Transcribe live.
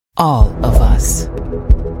All of us.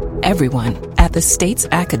 Everyone at the state's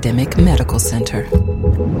academic medical center.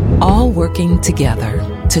 All working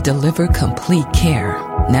together to deliver complete care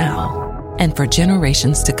now and for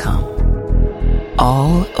generations to come.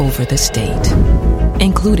 All over the state,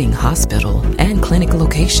 including hospital and clinic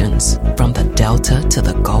locations from the Delta to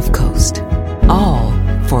the Gulf Coast. All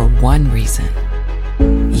for one reason.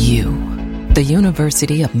 You, the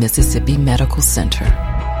University of Mississippi Medical Center.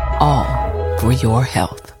 All for your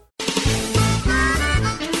health.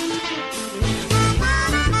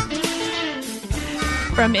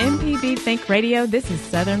 From MPB Think Radio, this is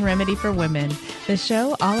Southern Remedy for Women, the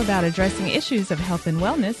show all about addressing issues of health and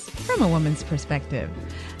wellness from a woman's perspective.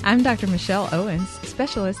 I'm Dr. Michelle Owens,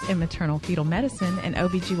 specialist in maternal fetal medicine and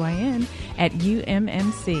OBGYN at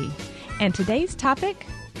UMMC. And today's topic,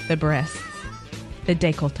 the breasts, the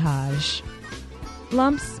décolletage.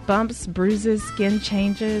 Lumps, bumps, bruises, skin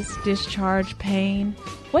changes, discharge, pain.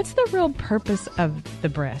 What's the real purpose of the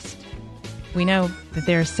breast? We know that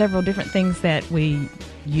there are several different things that we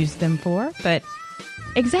use them for, but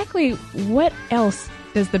exactly what else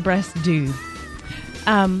does the breast do?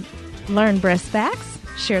 Learn breast facts,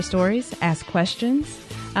 share stories, ask questions.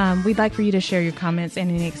 We'd like for you to share your comments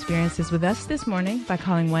and any experiences with us this morning by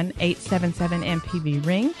calling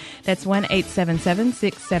 1-877-MPB-RING. That's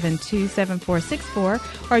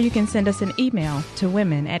 1-877-672-7464. Or you can send us an email to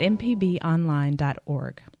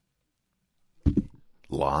women@mpbonline.org.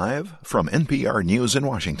 Live from NPR News in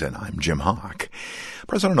Washington, I'm Jim Hawk.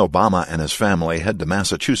 President Obama and his family head to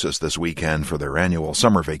Massachusetts this weekend for their annual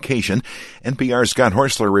summer vacation. NPR's Scott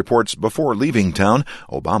Horstler reports before leaving town,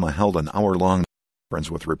 Obama held an hour-long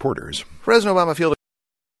conference with reporters. President Obama fielded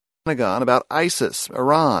the Pentagon about ISIS,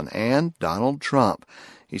 Iran, and Donald Trump.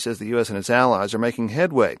 He says the U.S. and its allies are making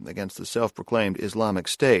headway against the self-proclaimed Islamic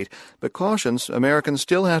State, but cautions Americans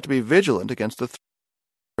still have to be vigilant against the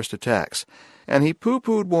terrorist attacks. And he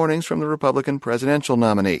poo-pooed warnings from the Republican presidential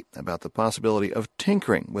nominee about the possibility of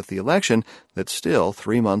tinkering with the election that's still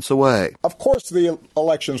 3 months away. Of course the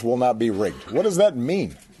elections will not be rigged. What does that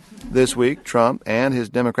mean? This week, Trump and his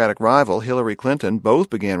Democratic rival Hillary Clinton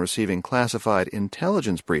both began receiving classified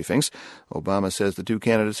intelligence briefings. Obama says the two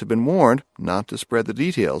candidates have been warned not to spread the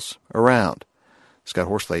details around. Scott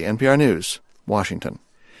Horsley, NPR News, Washington.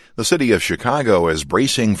 The city of Chicago is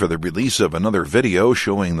bracing for the release of another video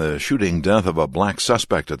showing the shooting death of a black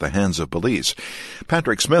suspect at the hands of police.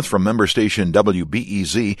 Patrick Smith from member station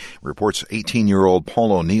WBEZ reports 18-year-old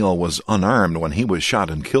Paul O'Neill was unarmed when he was shot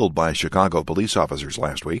and killed by Chicago police officers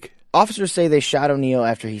last week. Officers say they shot O'Neill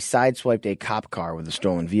after he sideswiped a cop car with a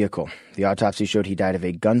stolen vehicle. The autopsy showed he died of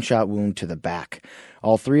a gunshot wound to the back.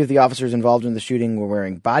 All three of the officers involved in the shooting were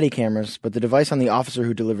wearing body cameras, but the device on the officer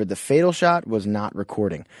who delivered the fatal shot was not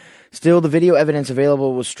recording. Still, the video evidence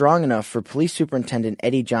available was strong enough for Police Superintendent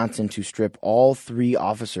Eddie Johnson to strip all three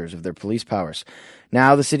officers of their police powers.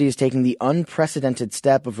 Now the city is taking the unprecedented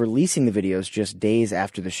step of releasing the videos just days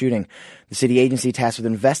after the shooting. The city agency tasked with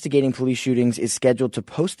investigating police shootings is scheduled to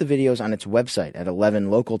post the videos on its website at 11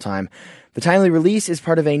 local time. The timely release is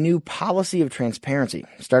part of a new policy of transparency,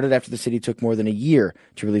 started after the city took more than a year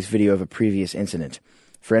to release video of a previous incident.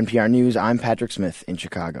 For NPR News, I'm Patrick Smith in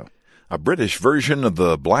Chicago. A British version of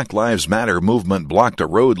the Black Lives Matter movement blocked a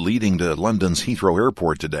road leading to London's Heathrow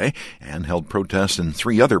Airport today and held protests in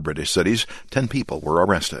 3 other British cities. 10 people were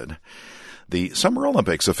arrested. The Summer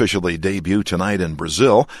Olympics officially debut tonight in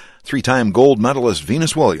Brazil. 3-time gold medalist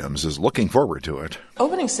Venus Williams is looking forward to it.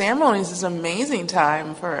 Opening ceremonies is an amazing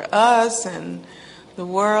time for us and the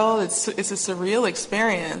world. It's a surreal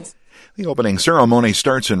experience. The opening ceremony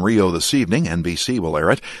starts in Rio this evening. NBC will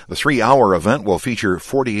air it. The 3-hour event will feature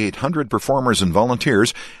 4,800 performers and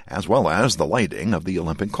volunteers, as well as the lighting of the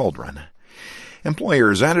Olympic cauldron.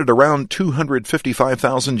 Employers added around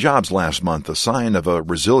 255,000 jobs last month, a sign of a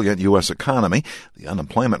resilient U.S. economy. The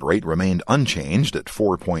unemployment rate remained unchanged at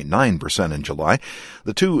 4.9% in July.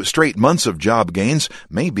 The 2 straight months of job gains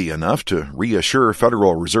may be enough to reassure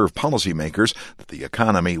Federal Reserve policymakers that the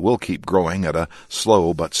economy will keep growing at a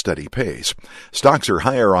slow but steady pace. Stocks are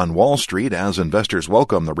higher on Wall Street as investors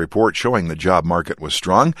welcome the report showing the job market was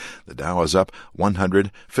strong. The Dow is up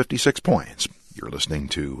 156 points. You're listening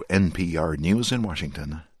to NPR News in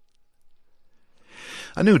Washington.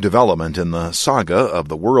 A new development in the saga of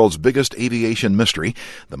the world's biggest aviation mystery.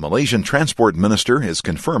 The Malaysian transport minister is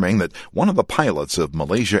confirming that one of the pilots of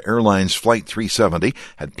Malaysia Airlines Flight 370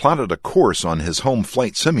 had plotted a course on his home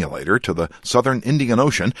flight simulator to the southern Indian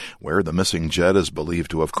Ocean, where the missing jet is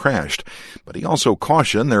believed to have crashed. But he also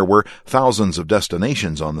cautioned there were thousands of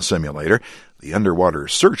destinations on the simulator. The underwater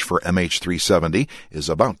search for MH370 is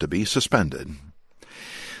about to be suspended.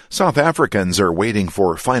 South Africans are waiting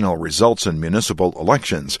for final results in municipal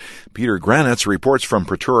elections. Peter Granitz reports from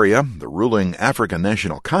Pretoria. The ruling African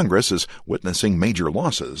National Congress is witnessing major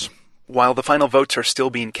losses. While the final votes are still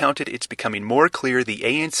being counted, it's becoming more clear the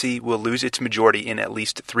ANC will lose its majority in at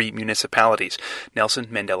least 3 municipalities: Nelson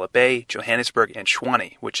Mandela Bay, Johannesburg, and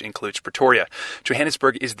Tshwane, which includes Pretoria.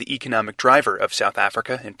 Johannesburg is the economic driver of South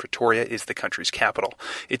Africa, and Pretoria is the country's capital.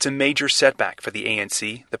 It's a major setback for the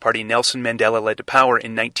ANC, the party Nelson Mandela led to power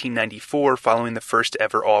in 1994 following the first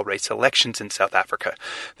ever all-race elections in South Africa.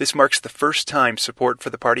 This marks the first time support for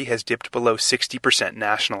the party has dipped below 60%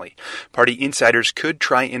 nationally. Party insiders could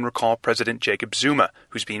try and recall President Jacob Zuma,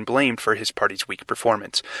 who's being blamed for his party's weak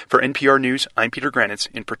performance. For NPR News, I'm Peter Granitz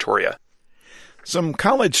in Pretoria. Some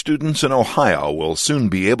college students in Ohio will soon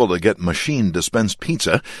be able to get machine-dispensed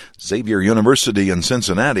pizza. Xavier University in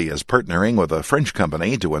Cincinnati is partnering with a French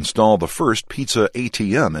company to install the first pizza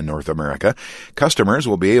ATM in North America. Customers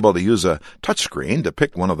will be able to use a touchscreen to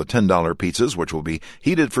pick one of the $10 pizzas, which will be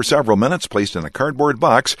heated for several minutes, placed in a cardboard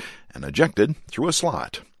box, and ejected through a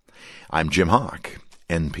slot. I'm Jim Hawk,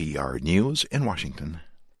 NPR News in Washington.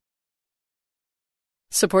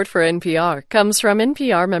 Support for NPR comes from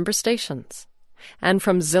NPR member stations and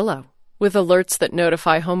from Zillow, with alerts that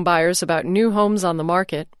notify home buyers about new homes on the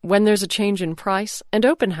market when there's a change in price, and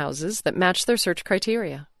open houses that match their search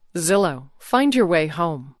criteria. Zillow, find your way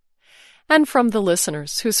home. And from the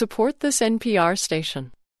listeners who support this NPR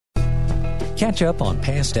station. Catch up on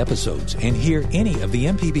past episodes and hear any of the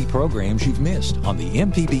MPB programs you've missed on the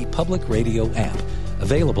MPB Public Radio app.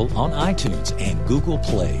 Available on iTunes and Google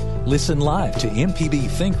Play. Listen live to MPB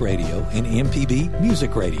Think Radio and MPB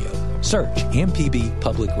Music Radio. Search MPB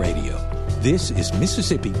Public Radio. This is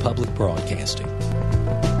Mississippi Public Broadcasting.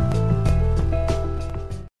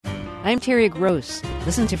 I'm Terry Gross.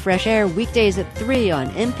 Listen to Fresh Air weekdays at 3 on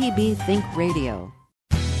MPB Think Radio.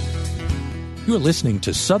 You're listening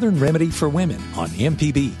to Southern Remedy for Women on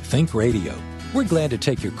MPB Think Radio. We're glad to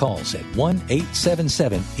take your calls at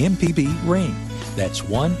 1-877-MPB-RING. That's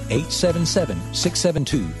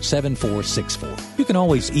 1-877-672-7464. You can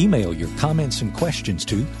always email your comments and questions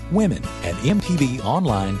to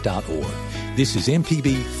women@mpbonline.org. This is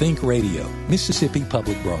MPB Think Radio, Mississippi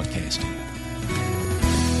Public Broadcasting.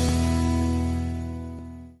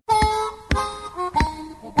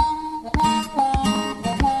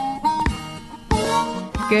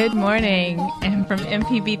 Good morning, and from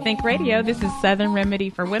MPB Think Radio, this is Southern Remedy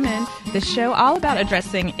for Women, the show all about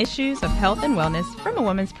addressing issues of health and wellness from a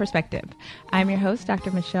woman's perspective. I'm your host, Dr.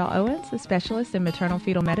 Michelle Owens, a specialist in maternal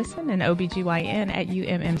fetal medicine and OBGYN at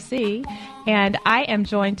UMMC, and I am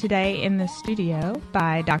joined today in the studio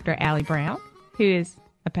by Dr. Allie Brown, who is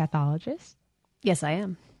a pathologist. Yes, I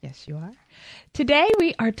am. Yes, you are. Today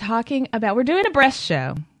we're doing a breast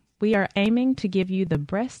show. We are aiming to give you the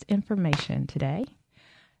breast information today.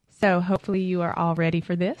 So hopefully you are all ready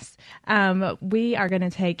for this. We are going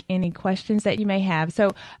to take any questions that you may have.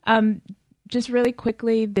 So just really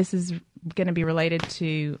quickly, this is going to be related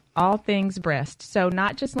to all things breast. So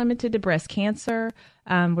not just limited to breast cancer.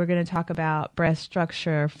 We're going to talk about breast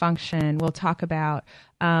structure, function. We'll talk about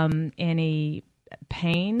any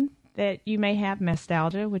pain that you may have,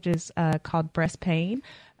 mastalgia, which is called breast pain.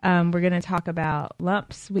 We're going to talk about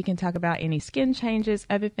lumps. We can talk about any skin changes,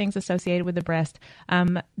 other things associated with the breast.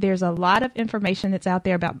 There's a lot of information that's out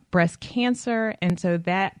there about breast cancer, and so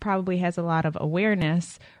that probably has a lot of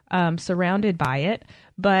awareness surrounded by it.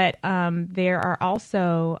 But there are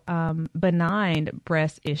also benign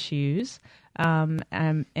breast issues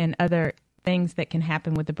and other things that can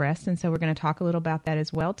happen with the breast, and so we're going to talk a little about that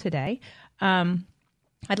as well today.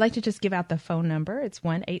 I'd like to just give out the phone number. It's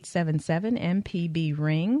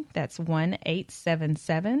 1-877-MPB-RING. That's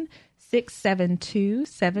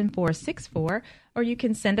 1-877-672-7464. Or you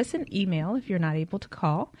can send us an email if you're not able to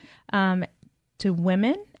call to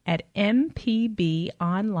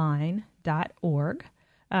women@mpbonline.org.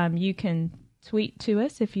 You can tweet to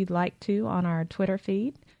us if you'd like to on our Twitter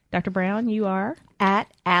feed. Dr. Brown, you are? At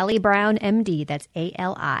Allie Brown, MD. That's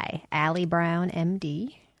A-L-I. Allie Brown,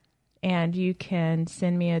 MD. And you can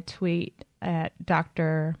send me a tweet at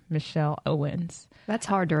Dr. Michelle Owens. That's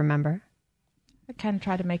hard to remember. I kind of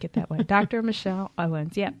try to make it that way. Dr. Michelle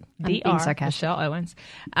Owens. Yep. Dr. Michelle Owens.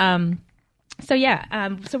 So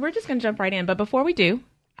we're just going to jump right in. But before we do,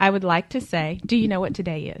 I would like to say, do you know what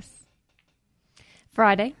today is?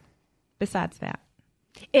 Friday. Besides that.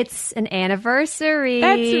 It's an anniversary.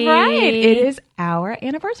 That's right. It is our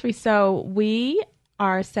anniversary. So we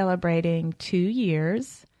are celebrating 2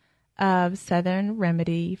 years of Southern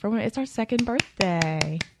Remedy for Women. It's our second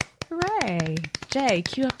birthday. Hooray. Jay,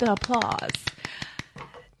 cue up the applause.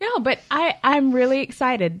 No, but I'm really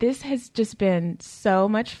excited. This has just been so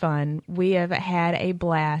much fun. We have had a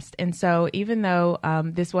blast. And so even though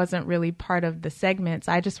this wasn't really part of the segments,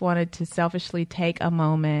 I just wanted to selfishly take a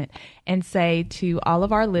moment and say to all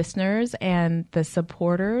of our listeners and the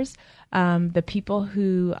supporters, the people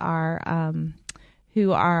who are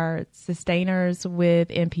sustainers with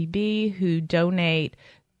MPB, who donate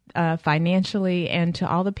financially, and to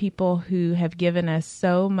all the people who have given us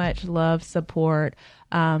so much love, support,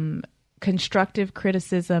 constructive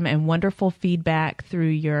criticism, and wonderful feedback through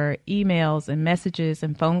your emails and messages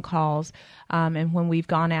and phone calls. And when we've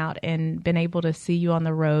gone out and been able to see you on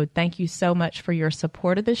the road, thank you so much for your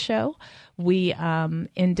support of the show. We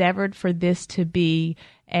endeavored for this to be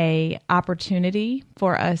a opportunity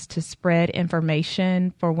for us to spread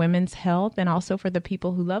information for women's health and also for the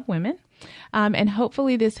people who love women. And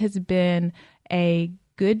hopefully this has been a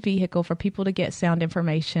good vehicle for people to get sound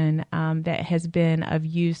information that has been of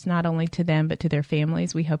use not only to them but to their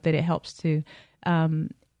families. We hope that it helps to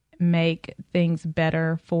make things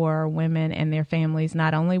better for women and their families,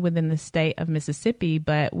 not only within the state of Mississippi,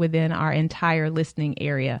 but within our entire listening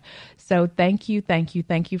area. So thank you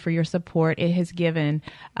for your support. It has given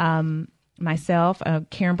myself,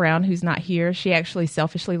 Karen Brown, who's not here, she actually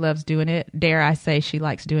selfishly loves doing it. Dare I say she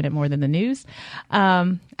likes doing it more than the news.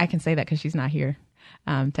 I can say that because she's not here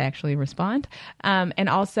to actually respond. And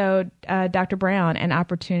also Dr. Brown, an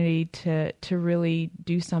opportunity to really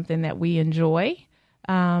do something that we enjoy.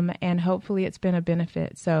 And hopefully it's been a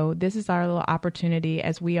benefit. So this is our little opportunity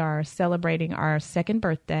as we are celebrating our second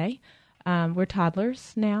birthday. We're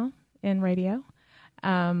toddlers now in radio.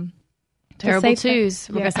 Terrible twos.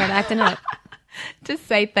 We're going to start acting up. To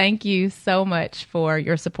say thank you so much for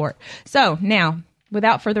your support. So now,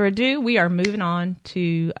 without further ado, we are moving on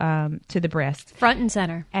to the breast. Front and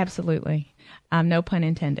center. Absolutely. No pun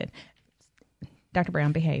intended. Dr.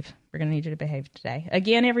 Brown, behave. We're going to need you to behave today.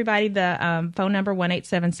 Again, everybody, the phone number,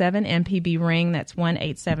 1-877-MPB-RING. That's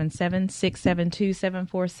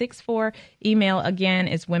 1-877-672-7464. Email, again,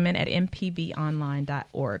 is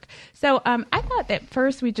women@mpbonline.org. So I thought that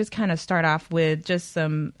first we just kind of start off with just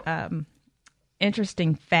some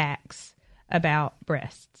interesting facts about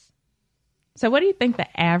breasts. So what do you think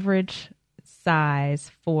the average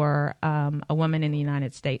size for a woman in the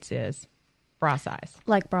United States is? Bra size.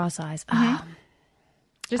 Like bra size. Mm-hmm.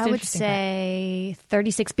 I would say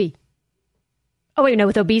 36B. Oh, wait, no,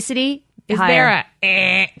 with obesity? Is higher.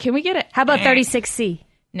 there can we get it? How about 36C?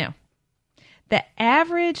 No. The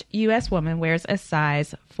average U.S. woman wears a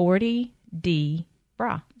size 40D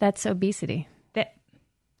bra. That's obesity.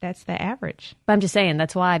 That's the average. But I'm just saying,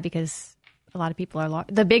 that's why, because a lot of people are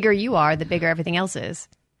the bigger you are, the bigger everything else is.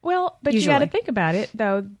 Well, but usually. You got to think about it,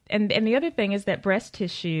 though. And the other thing is that breast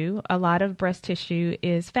tissue, a lot of breast tissue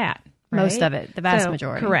is fat. Right? Most of it, the vast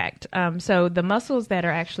majority. Correct. So the muscles that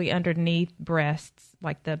are actually underneath breasts,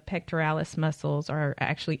 like the pectoralis muscles, are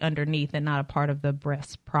actually underneath and not a part of the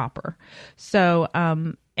breast proper. So,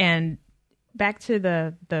 and back to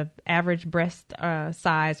the average breast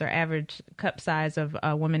size or average cup size of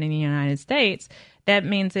a woman in the United States, that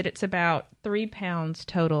means that it's about 3 pounds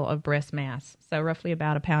total of breast mass. So roughly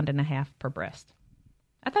about 1.5 pounds per breast.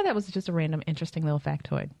 I thought that was just a random, interesting little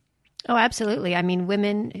factoid. Oh, absolutely. I mean,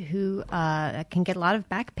 women who can get a lot of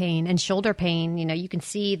back pain and shoulder pain, you can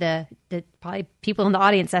see the probably people in the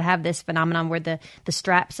audience that have this phenomenon where the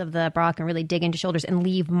straps of the bra can really dig into shoulders and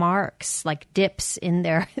leave marks, like dips in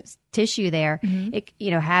their tissue there.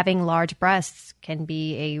 Mm-hmm. Having large breasts can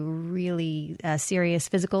be a really serious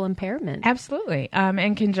physical impairment. Absolutely.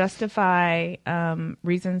 And can justify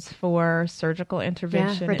reasons for surgical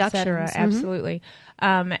intervention, et cetera. Mm-hmm. Absolutely.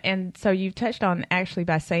 And so you touched on actually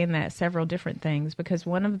by saying that several different things, because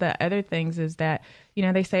one of the other things is that,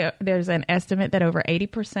 they say there's an estimate that over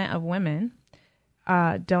 80% of women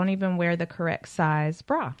don't even wear the correct size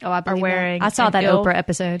bra. Oh, I believe that. I saw that Oprah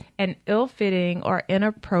episode. An ill-fitting or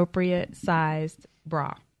inappropriate sized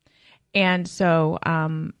bra. And so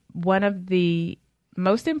one of the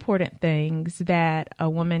most important things that a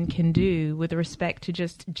woman can do with respect to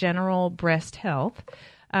just general breast health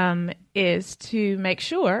is to make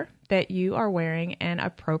sure that you are wearing an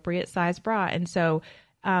appropriate size bra. And so,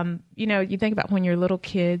 you think about when you're little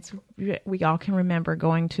kids, we all can remember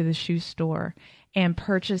going to the shoe store and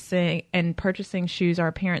purchasing shoes,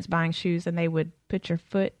 our parents buying shoes, and they would put your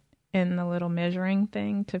foot in the little measuring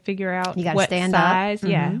thing to figure out what size,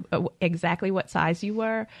 mm-hmm. exactly what size you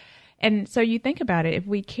were. And so you think about it, if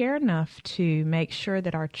we care enough to make sure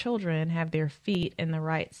that our children have their feet in the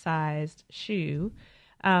right sized shoe,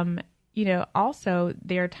 also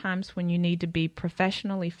there are times when you need to be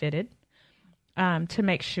professionally fitted to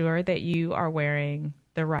make sure that you are wearing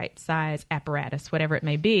the right size apparatus, whatever it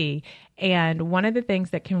may be. And one of the things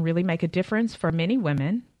that can really make a difference for many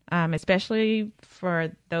women, especially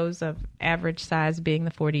for those of average size being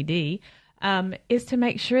the 40D, is to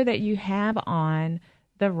make sure that you have on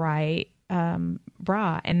the right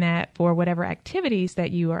bra, and that for whatever activities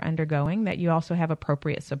that you are undergoing, that you also have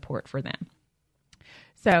appropriate support for them.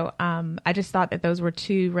 So I just thought that those were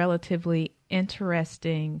two relatively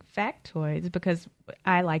interesting factoids, because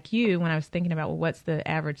I, like you, when I was thinking about, well, what's the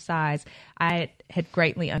average size, I had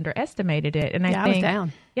greatly underestimated it. And I was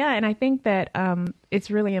down. Yeah, and I think that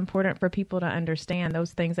it's really important for people to understand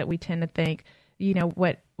those things that we tend to think,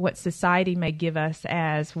 what society may give us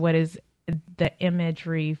as what is the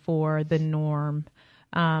imagery for the norm,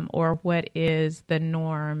 or what is the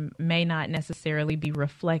norm may not necessarily be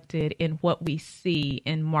reflected in what we see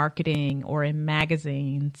in marketing or in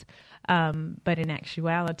magazines. But in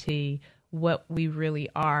actuality, what we really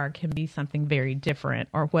are can be something very different,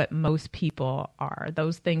 or what most people are.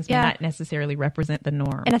 Those things may not necessarily represent the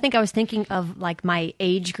norm. And I think I was thinking of like my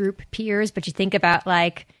age group peers, but you think about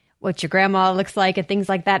like what your grandma looks like and things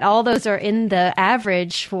like that. All those are in the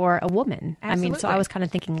average for a woman. Absolutely. I mean, so I was kind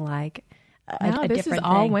of thinking like no, a this different is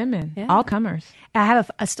all thing. women, all comers. I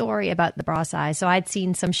have a story about the bra size. So I'd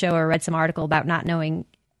seen some show or read some article about not knowing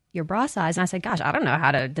your bra size. And I said, gosh, I don't know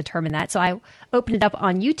how to determine that. So I opened it up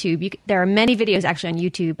on YouTube. There are many videos actually on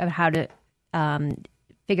YouTube of how to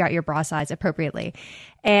figure out your bra size appropriately.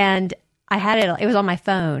 And I had it was on my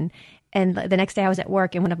phone. And the next day I was at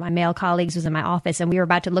work and one of my male colleagues was in my office and we were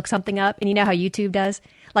about to look something up. And you know how YouTube does?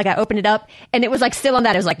 Like I opened it up and it was like still on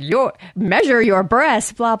that. It was like, measure your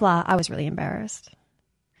breasts, blah, blah. I was really embarrassed.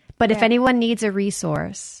 But if anyone needs a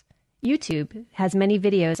resource, YouTube has many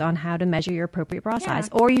videos on how to measure your appropriate bra size.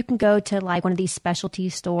 Or you can go to like one of these specialty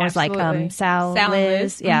stores like Sal and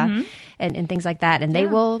Liz. And things like that. And they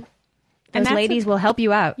will... Those ladies will help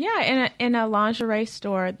you out. Yeah, in a lingerie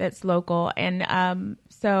store that's local. And and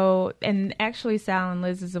actually Sal and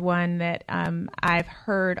Liz is the one that I've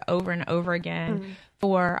heard over and over again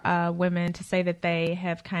for women to say that they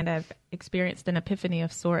have kind of experienced an epiphany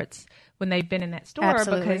of sorts when they've been in that store,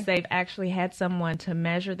 because they've actually had someone to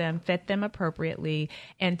measure them, fit them appropriately,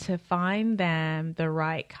 and to find them the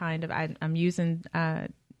right kind of, I'm using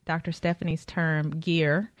Dr. Stephanie's term,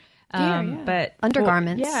 gear. But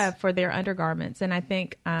undergarments. For their undergarments. And I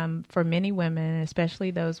think for many women,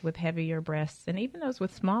 especially those with heavier breasts and even those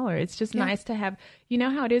with smaller, it's just nice to have, you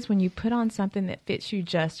know how it is when you put on something that fits you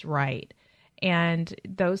just right. And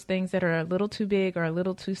those things that are a little too big or a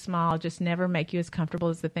little too small just never make you as comfortable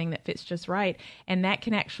as the thing that fits just right. And that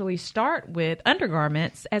can actually start with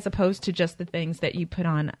undergarments as opposed to just the things that you put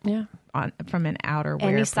on from an outerwear perspective.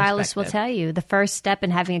 Any stylist will tell you the first step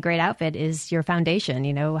in having a great outfit is your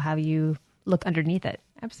foundation, how you look underneath it.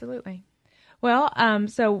 Absolutely. Well,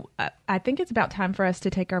 so I think it's about time for us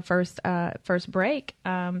to take our first break.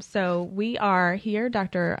 So we are here,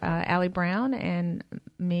 Dr. Allie Brown and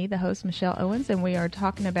me, the host, Michelle Owens, and we are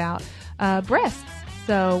talking about breasts.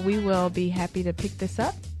 So we will be happy to pick this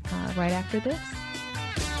up right after this.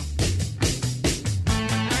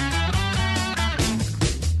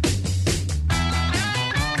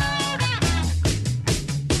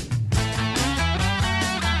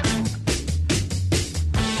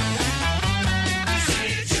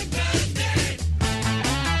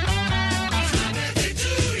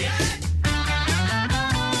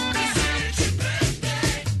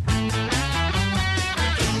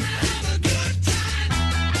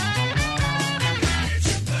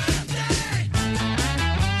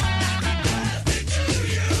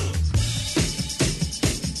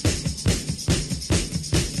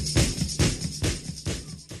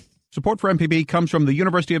 Support for MPB comes from the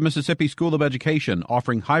University of Mississippi School of Education,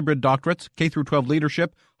 offering hybrid doctorates, K-12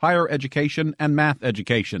 leadership, higher education, and math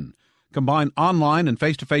education. Combine online and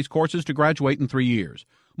face-to-face courses to graduate in 3 years.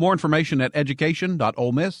 More information at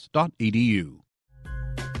education.olemiss.edu.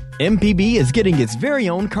 MPB is getting its very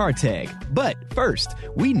own car tag. But first,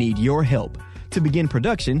 we need your help. To begin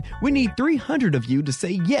production, we need 300 of you to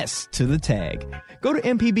say yes to the tag. Go to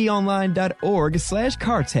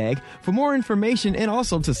mpbonline.org/car tag for more information and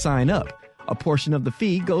also to sign up. A portion of the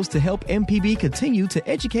fee goes to help MPB continue to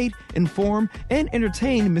educate, inform, and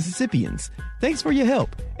entertain Mississippians. Thanks for your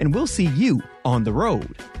help, and we'll see you on the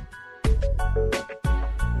road.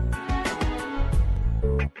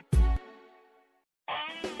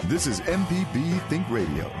 This is MPB Think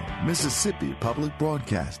Radio, Mississippi Public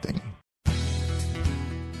Broadcasting.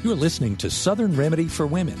 You're listening to Southern Remedy for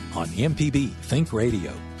Women on MPB Think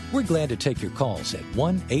Radio. We're glad to take your calls at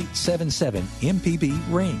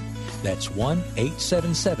 1-877-MPB-RING. That's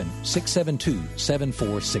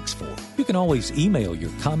 1-877-672-7464. You can always email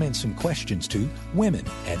your comments and questions to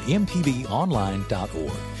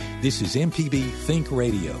women@mpbonline.org. This is MPB Think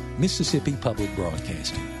Radio, Mississippi Public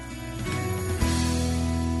Broadcasting.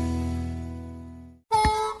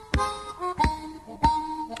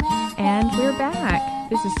 And we're back.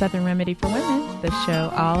 This is Southern Remedy for Women, the show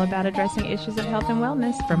all about addressing issues of health and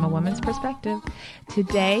wellness from a woman's perspective.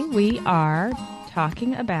 Today we are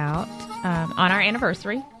talking about, on our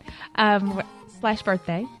anniversary /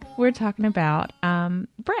 birthday, we're talking about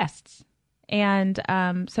breasts. And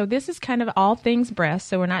so this is kind of all things breast.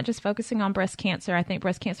 So we're not just focusing on breast cancer. I think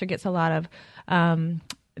breast cancer gets a lot of,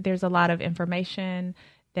 there's a lot of information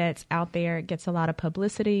that's out there. It gets a lot of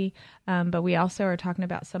publicity, but we also are talking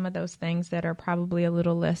about some of those things that are probably a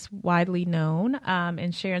little less widely known,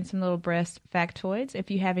 and sharing some little breast factoids. If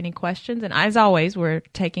you have any questions, and as always, we're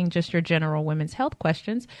taking just your general women's health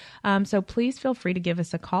questions, so please feel free to give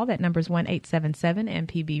us a call. That number is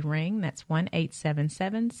 1-877-MPB-RING. That's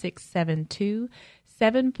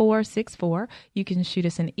 1-877-672-7464. You can shoot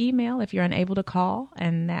us an email if you're unable to call,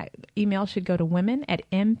 and that email should go to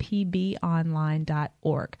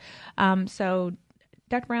women@mpbonline.org. So,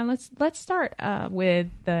 Dr. Brown, let's start with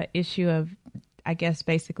the issue of, I guess,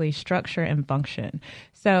 basically structure and function.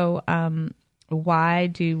 So, why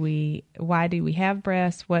do we have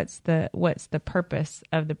breasts? What's the purpose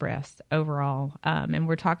of the breast overall? And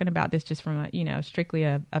we're talking about this just from strictly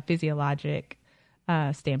a physiologic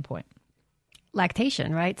standpoint.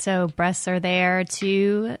 Lactation, right? So breasts are there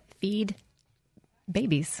to feed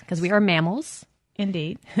babies because we are mammals.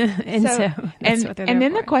 Indeed. and so that's what they're there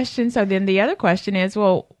then for. then the other question is,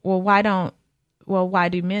 why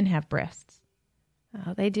do men have breasts?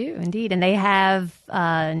 Oh, they do indeed. And they have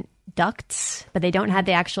ducts, but they don't have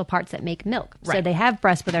the actual parts that make milk. Right. So they have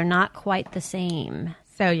breasts, but they're not quite the same.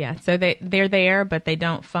 So they're there, but they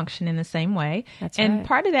don't function in the same way. That's and right.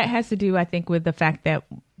 part of that has to do, I think, with the fact that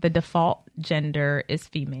the default gender is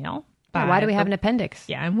female. Why do we have an appendix?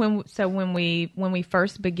 Yeah, and when we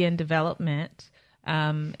first begin development,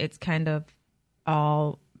 it's kind of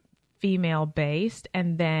all female based,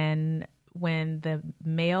 and then when the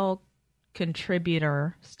male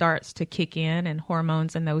contributor starts to kick in and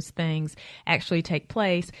hormones and those things actually take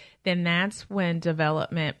place, then that's when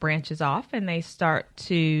development branches off and they start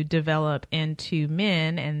to develop into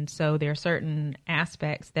men. And so there are certain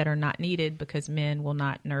aspects that are not needed because men will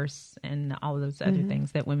not nurse and all of those other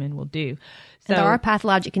things that women will do. So And there are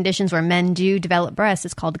pathologic conditions where men do develop breasts.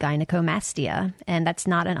 It's called gynecomastia, and that's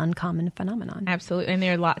not an uncommon phenomenon. Absolutely. And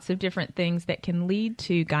there are lots of different things that can lead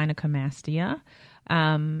to gynecomastia.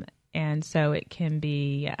 And so it can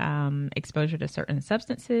be exposure to certain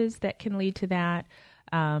substances that can lead to that,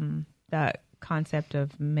 the concept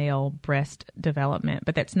of male breast development.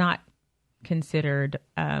 But that's not considered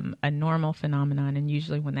a normal phenomenon. And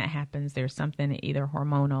usually when that happens, there's something either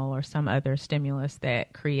hormonal or some other stimulus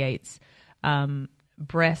that creates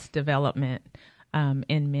breast development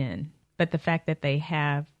in men. But the fact that they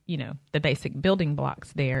have, the basic building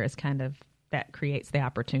blocks there is kind of, that creates the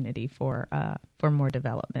opportunity for more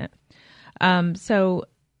development. So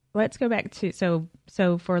let's go back to, so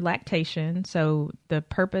for lactation, so the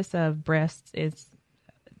purpose of breasts is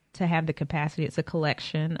to have the capacity, it's a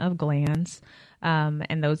collection of glands,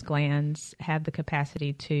 and those glands have the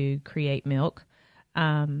capacity to create milk,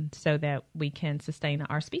 so that we can sustain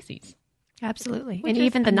our species. Absolutely. Which And is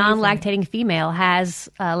even the amazing. non-lactating female has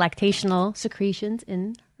lactational secretions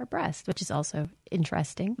in her breast, which is also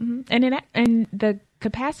interesting. Mm-hmm. And the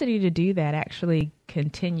capacity to do that actually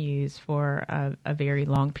continues for a very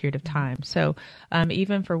long period of time. So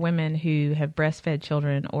even for women who have breastfed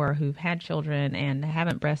children or who've had children and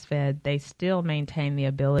haven't breastfed, they still maintain the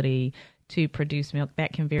ability to produce milk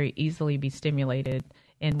that can very easily be stimulated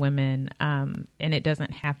in women, and it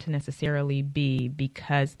doesn't have to necessarily be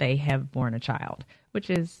because they have born a child,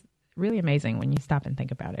 which is really amazing when you stop and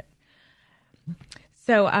think about it.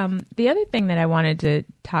 So the other thing that I wanted to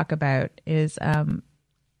talk about is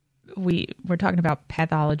we're talking about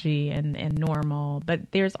pathology and normal,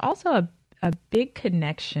 but there's also a big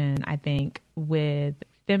connection, I think, with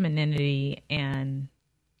femininity and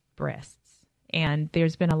breasts. And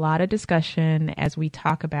there's been a lot of discussion as we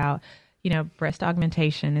talk about, breast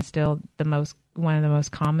augmentation is still one of the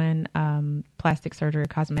most common plastic surgery,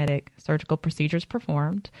 cosmetic surgical procedures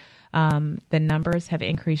performed. The numbers have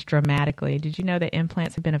increased dramatically. Did you know that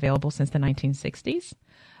implants have been available since the 1960s?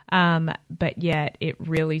 But yet it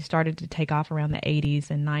really started to take off around the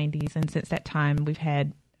 80s and 90s. And since that time, we've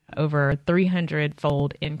had over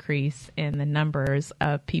 300-fold increase in the numbers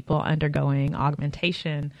of people undergoing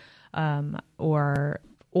augmentation or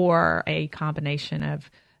a combination of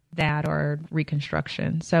that or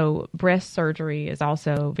reconstruction. So breast surgery is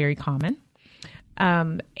also very common.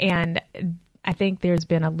 And I think there's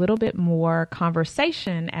been a little bit more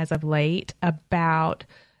conversation as of late about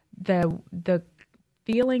the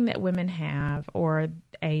feeling that women have, or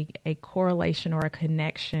a correlation or a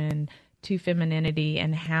connection to femininity,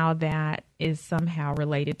 and how that is somehow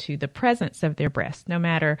related to the presence of their breasts, no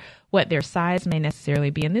matter what their size may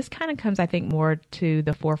necessarily be. And this kind of comes, I think, more to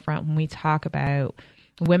the forefront when we talk about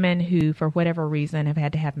women who, for whatever reason, have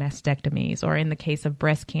had to have mastectomies, or in the case of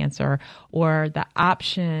breast cancer, or the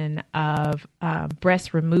option of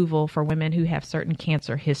breast removal for women who have certain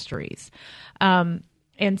cancer histories. And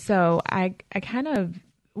so I kind of,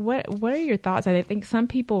 what are your thoughts? I think some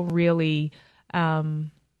people really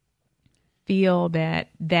feel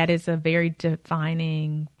that is a very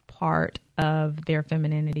defining part of their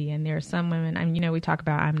femininity. And there are some women, we talk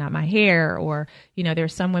about I'm not my hair, or, there are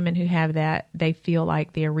some women who have that, they feel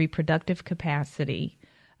like their reproductive capacity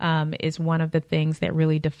is one of the things that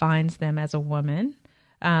really defines them as a woman.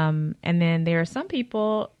 And then there are some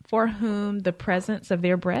people for whom the presence of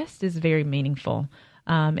their breast is very meaningful,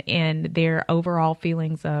 and their overall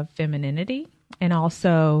feelings of femininity, and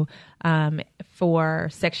also for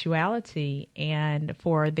sexuality, and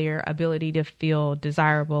for their ability to feel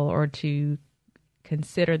desirable or to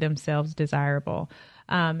consider themselves desirable.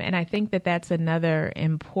 And I think that that's another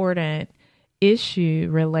important issue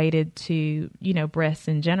related to, breasts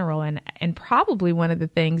in general, and probably one of the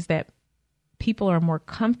things that people are more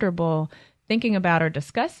comfortable thinking about or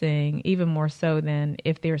discussing, even more so than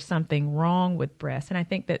if there's something wrong with breasts. And I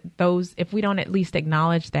think that if we don't at least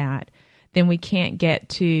acknowledge that, then we can't get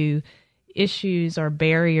to issues or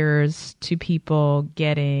barriers to people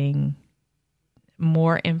getting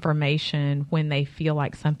more information when they feel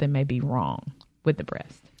like something may be wrong with the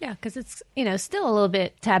breast. Yeah, because it's, still a little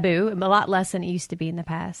bit taboo, a lot less than it used to be in the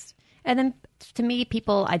past. And then to me,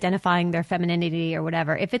 people identifying their femininity or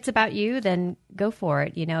whatever, if it's about you, then go for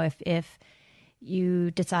it. If you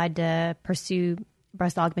decide to pursue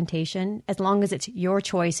breast augmentation, as long as it's your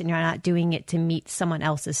choice and you're not doing it to meet someone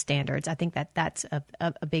else's standards. I think that's a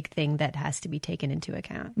big thing that has to be taken into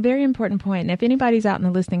account. Very important point. And if anybody's out in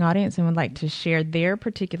the listening audience and would like to share their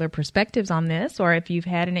particular perspectives on this, or if you've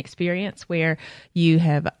had an experience where you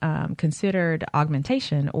have considered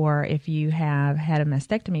augmentation, or if you have had a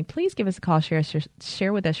mastectomy, please give us a call.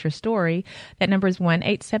 Share with us your story. That number is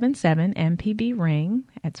 1-877-MPB-RING.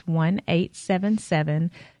 That's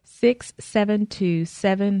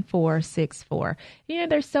 1-877-672-7464.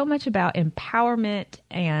 There's so much about empowerment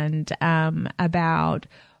and about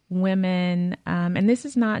women. And this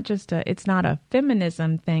is not just it's not a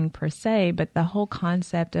feminism thing per se, but the whole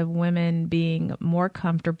concept of women being more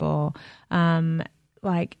comfortable,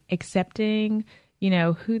 like accepting,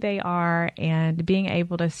 who they are, and being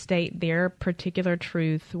able to state their particular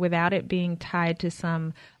truth without it being tied to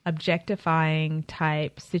some objectifying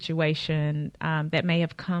type situation that may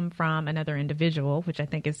have come from another individual, which I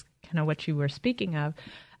think is kind of what you were speaking of.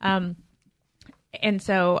 And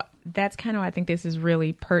so that's kind of, I think this is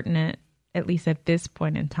really pertinent, at least at this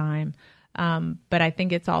point in time. But I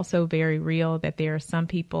think it's also very real that there are some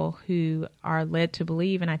people who are led to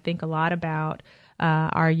believe, and I think a lot about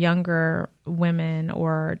our younger women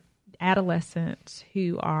or adolescents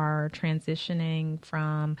who are transitioning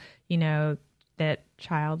from, that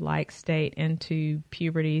childlike state into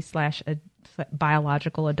puberty /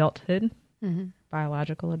 biological adulthood. Mm-hmm.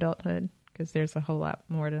 Biological adulthood, because there's a whole lot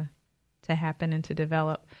more to happen and to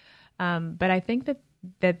develop. But I think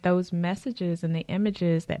that those messages and the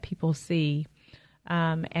images that people see,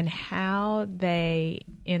 and how they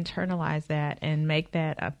internalize that and make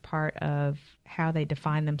that a part of how they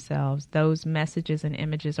define themselves, those messages and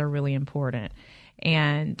images are really important.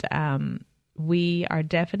 And we are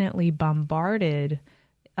definitely bombarded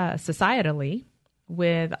societally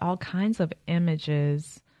with all kinds of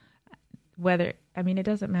images, it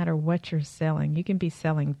doesn't matter what you're selling. You can be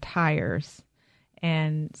selling tires,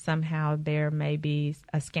 and somehow there may be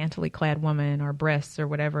a scantily clad woman or breasts or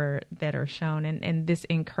whatever that are shown. And this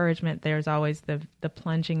encouragement, there's always the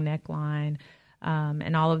plunging neckline,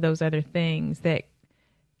 and all of those other things that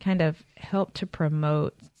kind of help to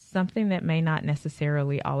promote something that may not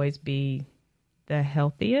necessarily always be the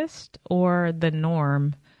healthiest or the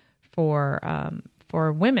norm for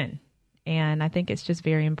women. And I think it's just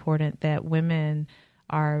very important that women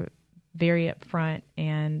are very upfront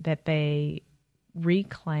and that they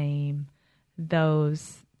reclaim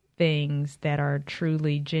those things that are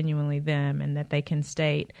truly, genuinely them, and that they can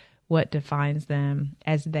state what defines them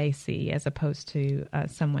as they see, as opposed to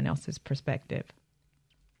someone else's perspective.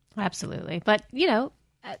 Absolutely. But,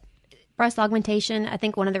 breast augmentation, I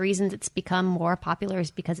think one of the reasons it's become more popular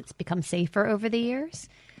is because it's become safer over the years.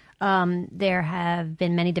 There have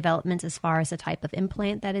been many developments as far as the type of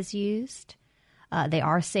implant that is used. They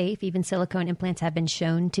are safe. Even silicone implants have been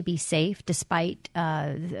shown to be safe, despite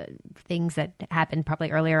things that happened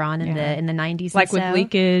probably earlier on in the 90s, like with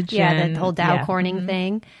leakage. Yeah, the whole Dow Corning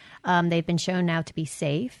thing. They've been shown now to be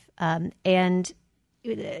safe, and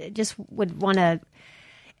just would want to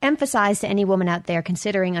emphasize to any woman out there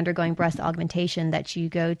considering undergoing breast augmentation that you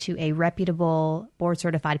go to a reputable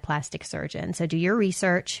board-certified plastic surgeon. So do your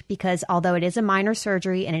research, because although it is a minor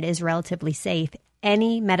surgery and it is relatively safe,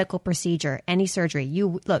 any medical procedure, any surgery,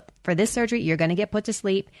 for this surgery, you're going to get put to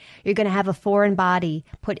sleep. You're going to have a foreign body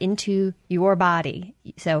put into your body.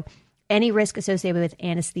 So any risk associated with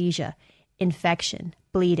anesthesia, infection,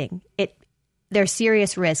 bleeding, there are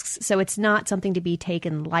serious risks, so it's not something to be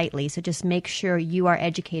taken lightly. So just make sure you are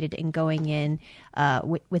educated and going in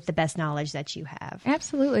with the best knowledge that you have.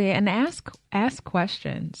 Absolutely, and ask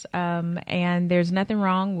questions. And there's nothing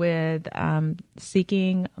wrong with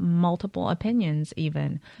seeking multiple opinions,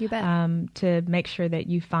 even. You bet. To make sure that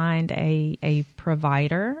you find a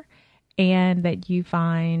provider and that you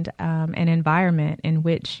find an environment in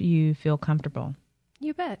which you feel comfortable.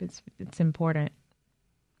 You bet. It's important.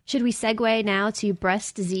 Should we segue now to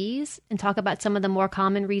breast disease and talk about some of the more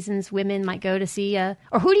common reasons women might go to see or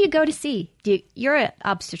who do you go to see? You're an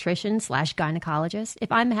obstetrician / gynecologist.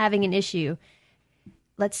 If I'm having an issue,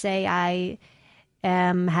 let's say I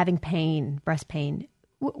am having pain, breast pain,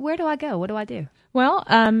 where do I go? What do I do? Well,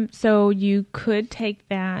 so you could take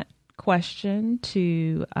that question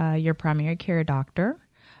to your primary care doctor.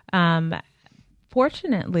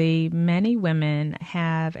 Fortunately, many women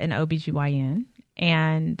have an OBGYN.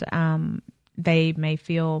 And they may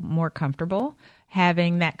feel more comfortable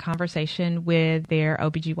having that conversation with their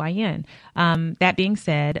OBGYN. That being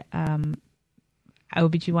said,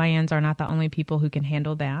 OBGYNs are not the only people who can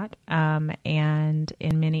handle that. And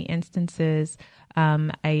in many instances,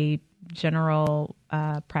 a general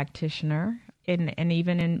practitioner, and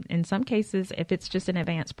even in some cases, if it's just an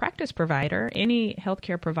advanced practice provider, any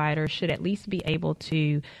healthcare provider should at least be able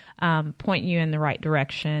to point you in the right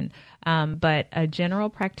direction. But a general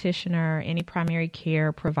practitioner, any primary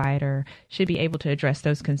care provider should be able to address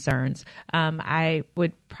those concerns. I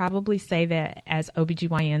would probably say that as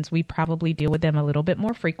OBGYNs, we probably deal with them a little bit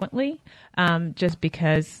more frequently, just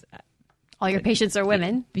because... All your patients are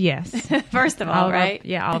women. Yes. First of all, right?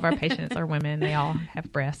 All of our patients are women. They all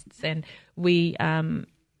have breasts, and we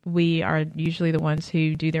are usually the ones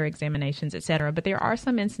who do their examinations, et cetera. But there are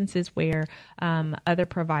some instances where other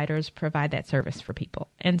providers provide that service for people.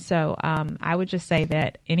 And so I would just say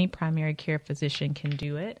that any primary care physician can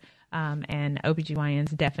do it. And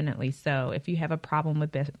OBGYNs definitely so. If you have a problem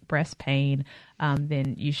with breast pain,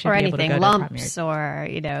 then you should be able to go to lumps or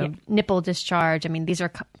nipple discharge. I mean, these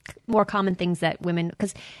are more common things that women,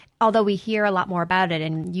 because although we hear a lot more about it,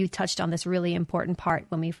 and you touched on this really important part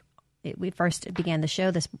when we first began the show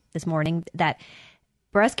this morning, that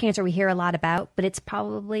breast cancer we hear a lot about, but it's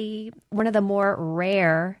probably one of the more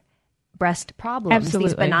rare breast problems. Absolutely.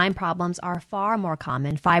 These benign problems are far more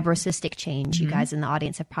common. Fibrocystic change. You guys in the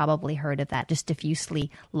audience have probably heard of that. Just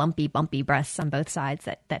diffusely lumpy, bumpy breasts on both sides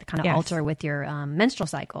that kind of alter with your menstrual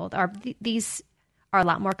cycle. These are a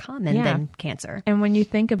lot more common than cancer. And when you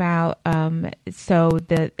think about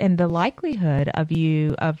the likelihood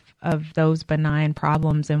of those benign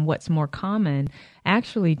problems and what's more common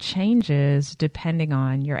actually changes depending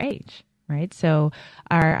on your age. Right, so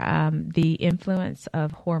the influence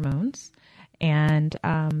of hormones and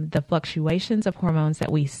the fluctuations of hormones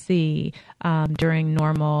that we see during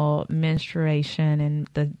normal menstruation and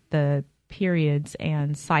the periods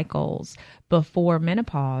and cycles before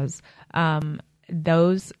menopause,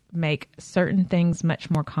 those make certain things much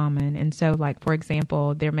more common. And so, like, for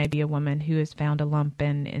example, there may be a woman who has found a lump,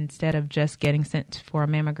 and instead of just getting sent for a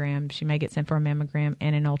mammogram, she may get sent for a mammogram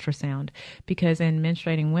and an ultrasound, because in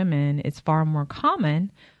menstruating women, it's far more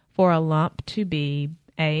common for a lump to be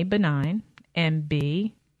A, benign, and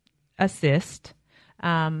B, a cyst,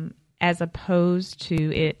 as opposed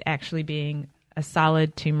to it actually being a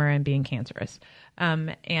solid tumor and being cancerous.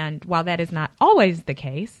 And while that is not always the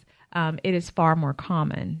case, it is far more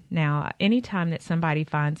common. Now, anytime that somebody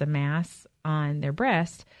finds a mass on their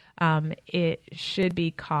breast, it should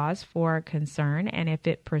be cause for concern. And if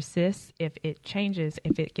it persists, if it changes,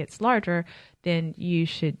 if it gets larger, then you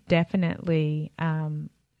should definitely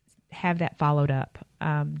have that followed up.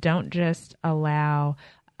 Don't just allow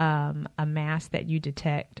a mass that you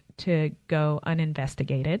detect to go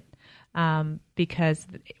uninvestigated, because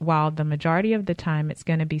while the majority of the time it's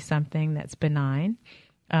going to be something that's benign,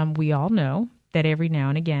 we all know that every now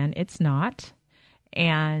and again it's not.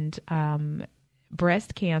 And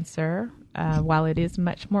breast cancer, while it is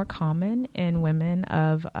much more common in women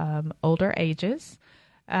of older ages,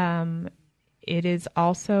 it is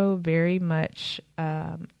also very much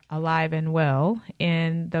alive and well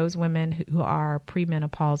in those women who are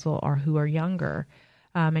premenopausal or who are younger.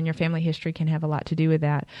 And your family history can have a lot to do with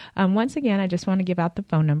that. Once again, I just want to give out the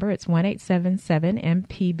phone number. It's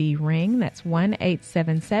 1-877-MPB-RING. That's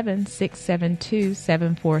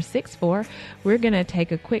 1-877-672-7464. We're going to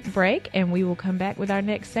take a quick break, and we will come back with our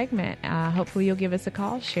next segment. Hopefully you'll give us a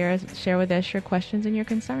call, share with us your questions and your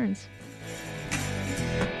concerns.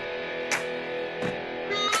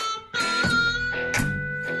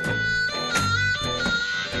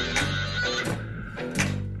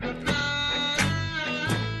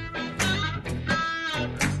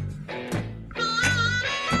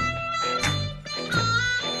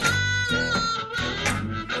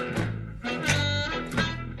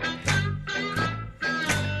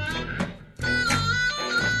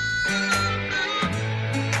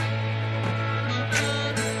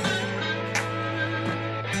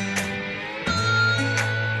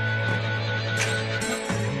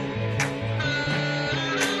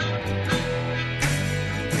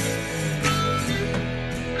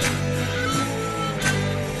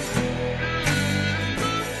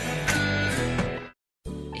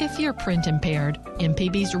 If you're print impaired,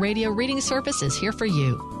 MPB's radio reading service is here for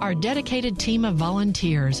you. Our dedicated team of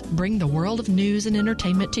volunteers bring the world of news and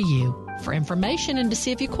entertainment to you. For information and to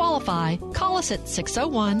see if you qualify, call us at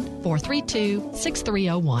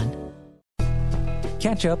 601-432-6301.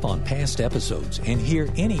 Catch up on past episodes and hear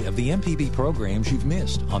any of the MPB programs you've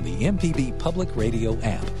missed on the MPB Public Radio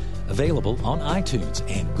app. Available on iTunes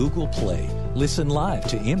and Google Play. Listen live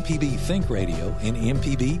to MPB Think Radio and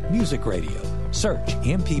MPB Music Radio. Search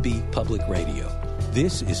MPB Public Radio.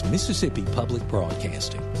 This is Mississippi Public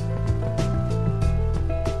Broadcasting.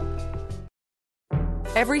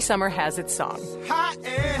 Every summer has its song.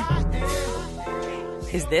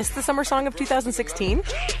 Is this the summer song of 2016?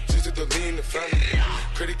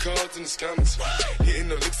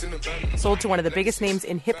 Sold to one of the biggest names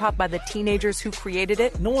in hip-hop by the teenagers who created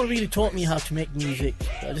it. No one really taught me how to make music.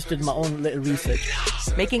 I just did my own little research.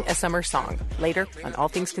 Making a summer song. Later on All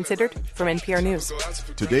Things Considered from NPR News.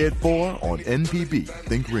 Today at 4 on MPB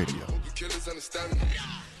Think Radio.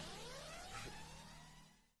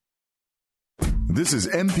 This is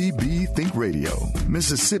MPB Think Radio,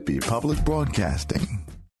 Mississippi Public Broadcasting.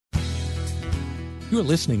 You're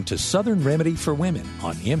listening to Southern Remedy for Women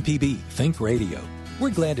on MPB Think Radio.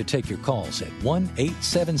 We're glad to take your calls at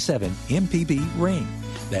 1-877-MPB-RING.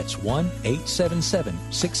 That's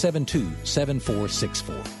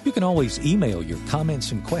 1-877-672-7464. You can always email your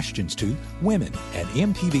comments and questions to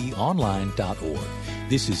women@mpbonline.org.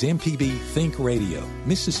 This is MPB Think Radio,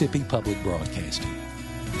 Mississippi Public Broadcasting.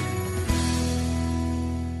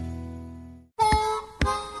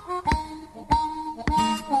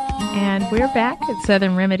 And we're back at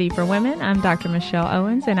Southern Remedy for Women. I'm Dr. Michelle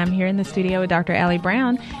Owens, and I'm here in the studio with Dr. Allie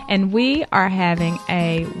Brown, and we are having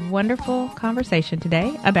a wonderful conversation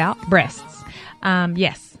today about breasts.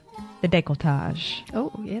 Yes, the décolletage.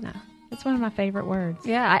 Oh, yeah. It's one of my favorite words.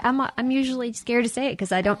 Yeah, I'm usually scared to say it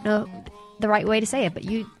because I don't know the right way to say it, but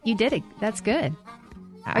you did it. That's good.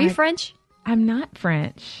 Are you French? I'm not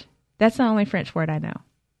French. That's the only French word I know.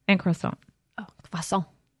 And croissant. Oh, croissant.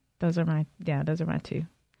 Those are my two.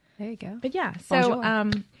 There you go. But yeah,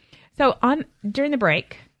 so during the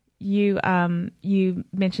break, you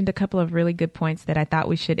mentioned a couple of really good points that I thought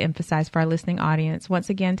we should emphasize for our listening audience.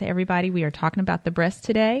 Once again, to everybody, we are talking about the breast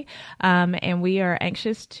today, and we are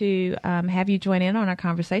anxious to have you join in on our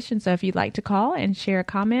conversation. So if you'd like to call and share a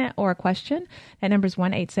comment or a question, that number is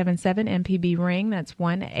 1-877-MPB-RING. That's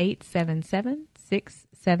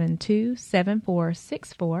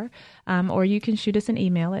 1-877-672-7464. Or you can shoot us an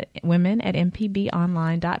email at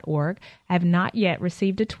women@mpbonline.org. I have not yet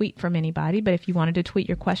received a tweet from anybody, but if you wanted to tweet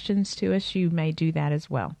your questions to us, you may do that as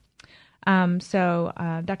well. So,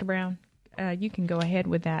 Dr. Brown, you can go ahead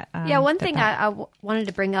with that. One thing I wanted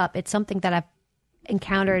to bring up, it's something that I've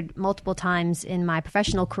encountered multiple times in my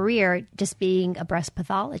professional career, just being a breast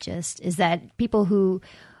pathologist, is that people who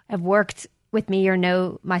have worked with me or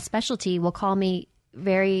know my specialty will call me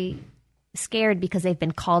very scared because they've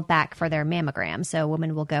been called back for their mammogram. So a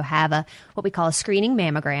woman will go have what we call a screening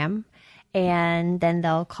mammogram, and then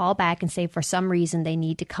they'll call back and say for some reason they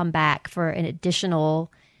need to come back for an additional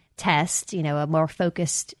test, a more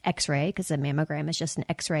focused x-ray, because a mammogram is just an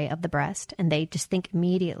x-ray of the breast, and they just think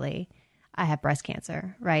immediately, I have breast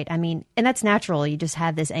cancer, right? I mean, and that's natural. You just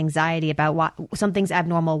have this anxiety about why something's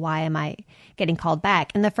abnormal. Why am I getting called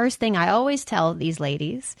back? And the first thing I always tell these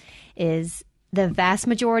ladies is the vast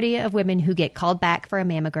majority of women who get called back for a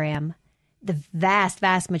mammogram, the vast,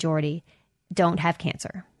 vast majority don't have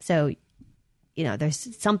cancer. So,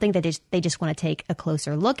 there's something that they just want to take a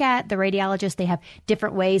closer look at. The radiologist, they have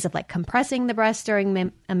different ways of like compressing the breast during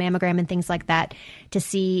a mammogram and things like that to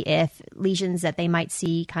see if lesions that they might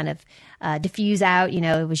see kind of diffuse out.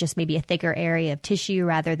 It was just maybe a thicker area of tissue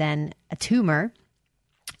rather than a tumor.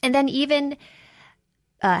 And then even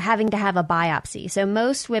having to have a biopsy. So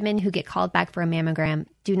most women who get called back for a mammogram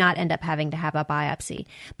do not end up having to have a biopsy.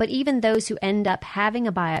 But even those who end up having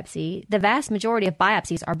a biopsy, the vast majority of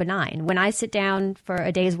biopsies are benign. When I sit down for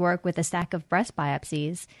a day's work with a stack of breast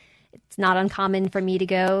biopsies, it's not uncommon for me to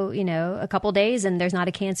go, a couple days and there's not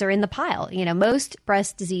a cancer in the pile. Most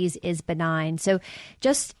breast disease is benign. So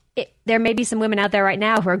there may be some women out there right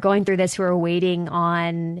now who are going through this, who are waiting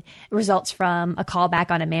on results from a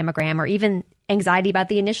callback on a mammogram, or even anxiety about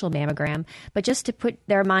the initial mammogram. But just to put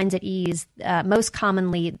their minds at ease, most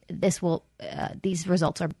commonly these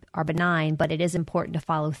results are benign, but it is important to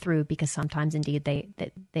follow through, because sometimes indeed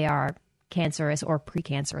they are cancerous or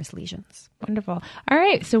precancerous lesions. Wonderful. All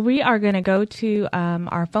right, so we are going to go to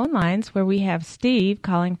our phone lines, where we have Steve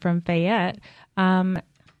calling from Fayette.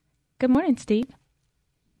 Good morning, Steve.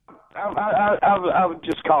 I was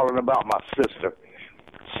just calling about my sister.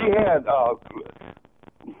 She had,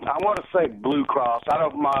 I want to say Blue Cross. I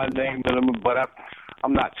don't mind naming them, but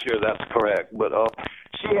I'm not sure that's correct. But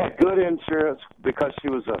she had good insurance because she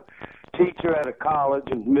was a teacher at a college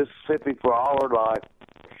in Mississippi for all her life.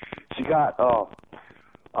 She got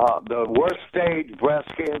the worst stage breast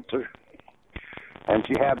cancer, and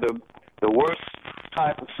she had the worst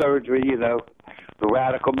type of surgery, the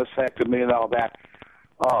radical mastectomy and all that.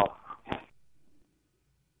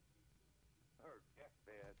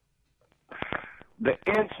 The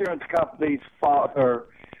insurance companies fought her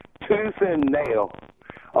tooth and nail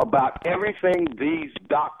about everything these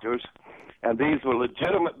doctors, and these were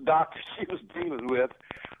legitimate doctors she was dealing with,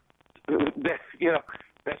 that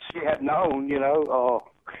she had known,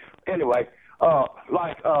 Anyway,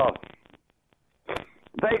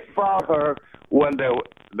 they fought her when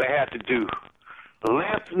they had to do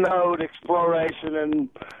lymph node exploration and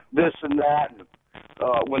this and that.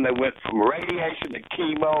 When they went from radiation to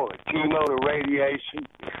chemo to radiation.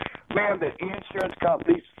 Man, the insurance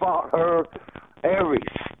companies fought her every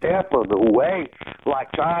step of the way,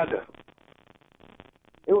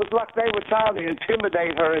 it was like they were trying to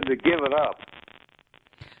intimidate her into giving up.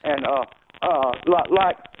 And,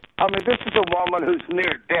 this is a woman who's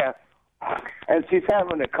near death, and she's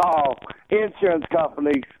having to call insurance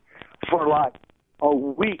companies for like a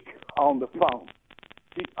week on the phone.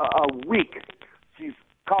 A week. She's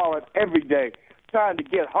calling every day, trying to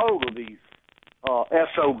get hold of these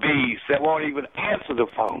SOBs that won't even answer the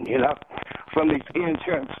phone, from these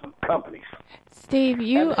insurance companies. Steve,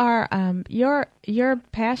 you are your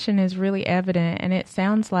passion is really evident, and it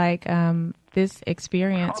sounds like this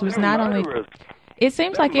experience was not only. It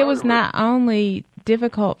seems like it was not only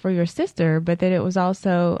difficult for your sister, but that it was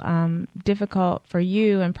also difficult for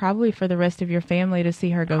you and probably for the rest of your family to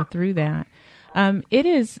see her go through that.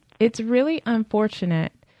 It's really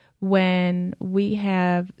unfortunate when we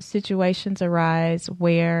have situations arise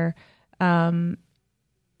where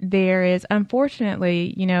there is,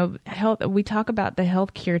 unfortunately, health. We talk about the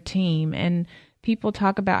healthcare team, and people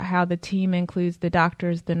talk about how the team includes the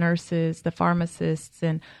doctors, the nurses, the pharmacists,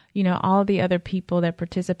 and all the other people that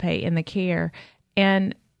participate in the care.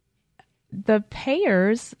 And the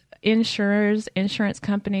payers, insurers, insurance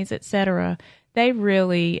companies, etc., they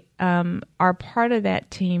really are part of that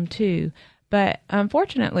team too. But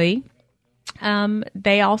unfortunately,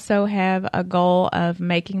 they also have a goal of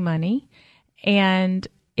making money. And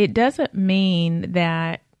it doesn't mean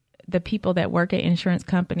that the people that work at insurance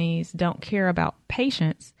companies don't care about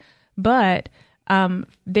patients, but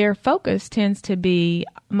their focus tends to be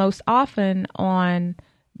most often on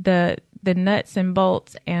the nuts and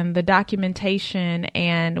bolts and the documentation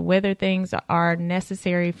and whether things are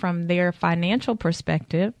necessary from their financial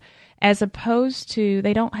perspective, as opposed to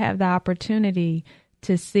they don't have the opportunity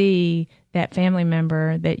to see that family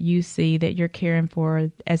member that you see that you're caring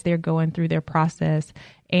for as they're going through their process.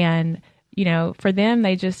 And, for them,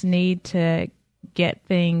 they just need to get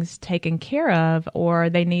things taken care of, or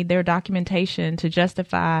they need their documentation to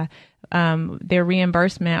justify their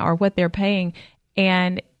reimbursement or what they're paying.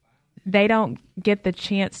 And they don't get the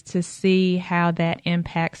chance to see how that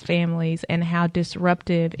impacts families and how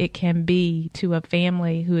disruptive it can be to a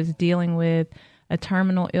family who is dealing with a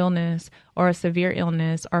terminal illness or a severe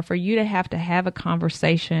illness, or for you to have a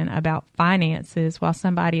conversation about finances while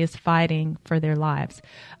somebody is fighting for their lives.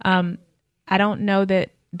 I don't know that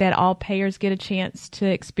all payers get a chance to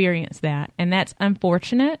experience that, and that's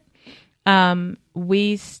unfortunate.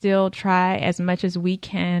 We still try as much as we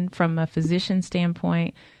can from a physician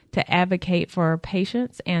standpoint to advocate for our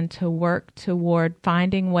patients and to work toward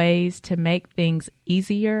finding ways to make things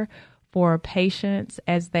easier for patients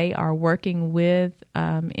as they are working with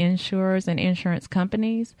insurers and insurance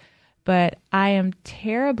companies. But I am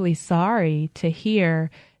terribly sorry to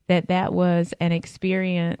hear that was an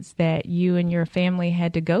experience that you and your family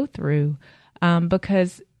had to go through,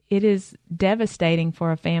 because it is devastating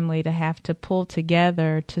for a family to have to pull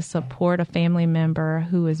together to support a family member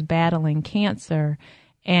who is battling cancer.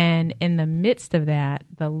 And in the midst of that,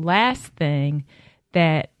 the last thing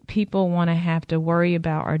that people want to have to worry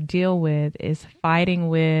about or deal with is fighting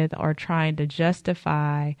with or trying to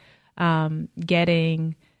justify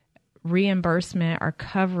getting reimbursement or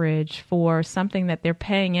coverage for something that they're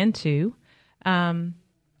paying into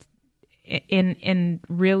in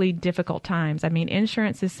really difficult times. I mean,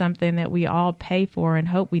 insurance is something that we all pay for and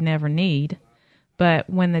hope we never need. But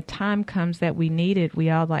when the time comes that we need it,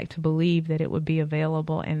 we all like to believe that it would be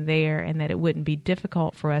available and there, and that it wouldn't be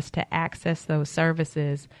difficult for us to access those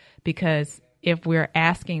services, because if we're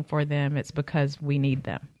asking for them, it's because we need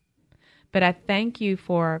them. But I thank you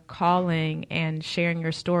for calling and sharing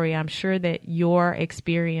your story. I'm sure that your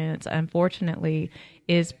experience, unfortunately,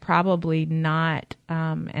 is probably not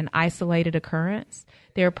an isolated occurrence.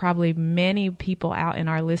 There are probably many people out in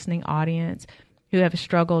our listening audience who have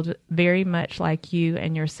struggled very much like you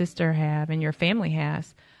and your sister have and your family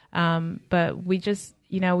has. But we just,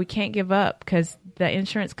 we can't give up, because the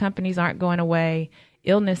insurance companies aren't going away.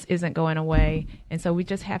 Illness isn't going away. And so we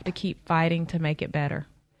just have to keep fighting to make it better.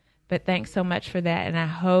 But thanks so much for that. And I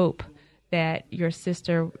hope that your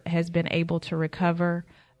sister has been able to recover,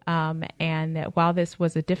 and that while this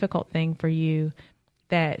was a difficult thing for you,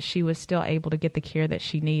 that she was still able to get the care that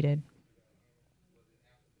she needed.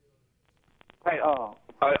 Hey,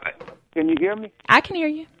 can you hear me? I can hear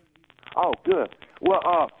you. Oh, good.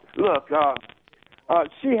 Well, look,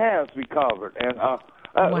 she has recovered, and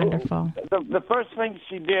wonderful. The first thing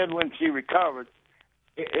she did when she recovered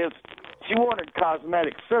is she wanted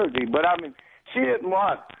cosmetic surgery, but I mean, she didn't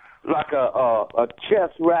want like a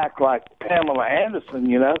chest rack like Pamela Anderson,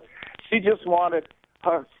 She just wanted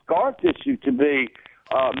her scar tissue to be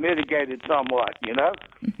mitigated somewhat,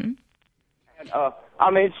 Mm-hmm. And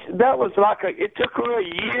I mean, that was it took her a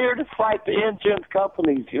year to fight the insurance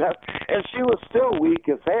companies, and she was still weak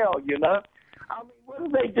as hell, I mean, what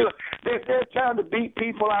do they do? They're trying to beat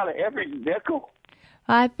people out of every nickel.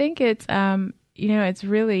 I think it's, it's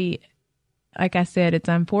really, like I said, it's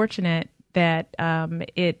unfortunate that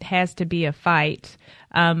it has to be a fight.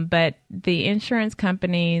 But the insurance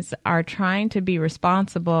companies are trying to be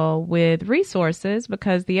responsible with resources,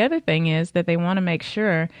 because the other thing is that they want to make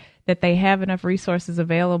sure that they have enough resources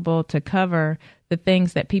available to cover the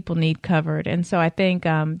things that people need covered. And so I think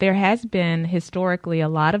there has been historically a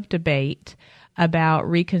lot of debate about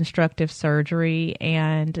reconstructive surgery.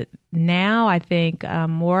 And now I think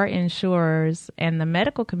more insurers and the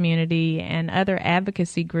medical community and other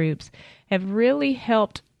advocacy groups have really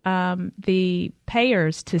helped the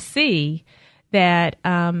payers to see that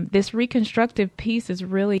this reconstructive piece is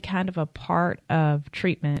really kind of a part of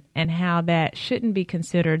treatment, and how that shouldn't be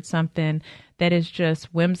considered something that is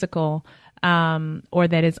just whimsical or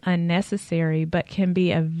that is unnecessary, but can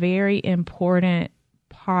be a very important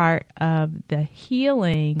part of the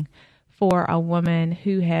healing for a woman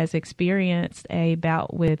who has experienced a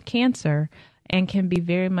bout with cancer, and can be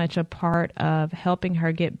very much a part of helping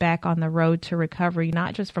her get back on the road to recovery,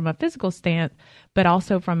 not just from a physical stance, but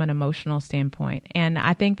also from an emotional standpoint. And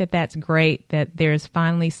I think that that's great that there's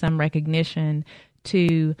finally some recognition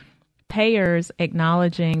to payers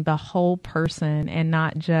acknowledging the whole person and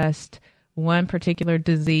not just one particular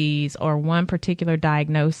disease or one particular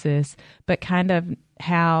diagnosis, but kind of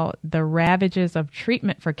how the ravages of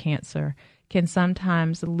treatment for cancer can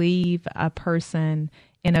sometimes leave a person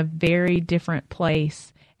in a very different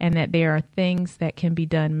place, and that there are things that can be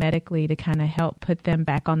done medically to kind of help put them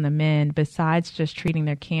back on the mend, besides just treating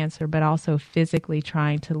their cancer, but also physically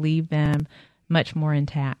trying to leave them much more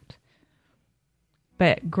intact.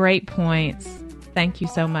 But great points. Thank you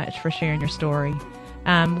so much for sharing your story.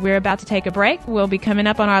 We're about to take a break. We'll be coming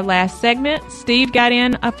up on our last segment. Steve got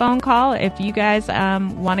in a phone call. If you guys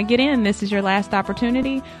want to get in, this is your last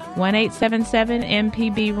opportunity.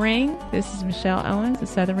 1-877-MPB-RING. This is Michelle Owens, the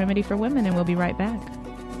Southern Remedy for Women, and we'll be right back.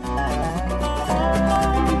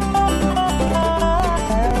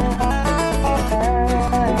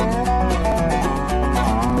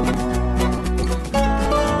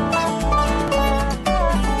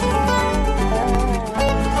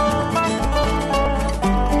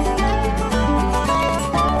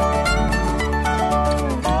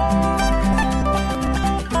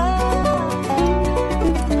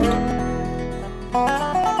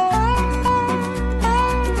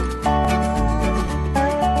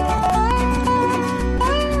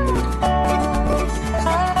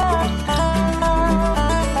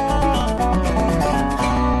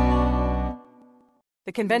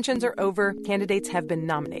 The conventions are over. Candidates have been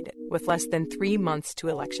nominated with less than 3 months to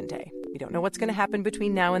Election Day. We don't know what's going to happen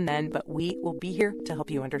between now and then, but we will be here to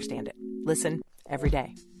help you understand it. Listen every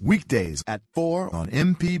day. Weekdays at 4 on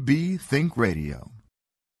MPB Think Radio.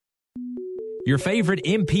 Your favorite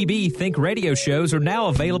MPB Think Radio shows are now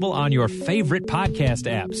available on your favorite podcast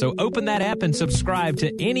app. So open that app and subscribe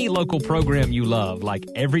to any local program you love, like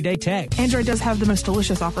Everyday Tech. Android does have the most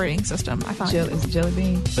delicious operating system, I find. Is it Jelly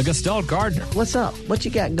Bean? The Gestalt Gardener. What's up? What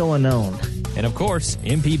you got going on? And of course,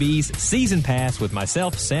 MPB's Season Pass with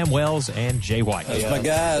myself, Sam Wells, and Jay White. That's my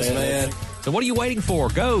guys, man. So what are you waiting for?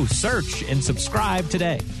 Go search and subscribe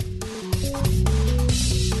today.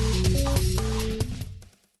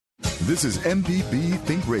 This is MPB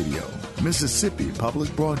Think Radio, Mississippi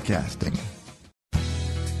Public Broadcasting.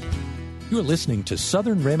 You're listening to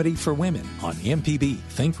Southern Remedy for Women on MPB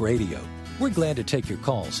Think Radio. We're glad to take your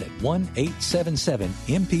calls at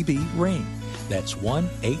 1-877-MPB-RING. That's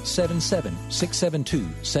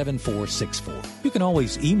 1-877-672-7464. You can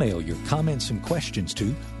always email your comments and questions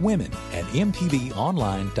to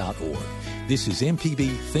women@mpbonline.org. This is MPB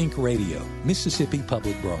Think Radio, Mississippi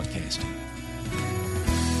Public Broadcasting.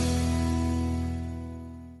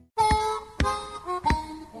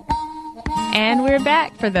 And we're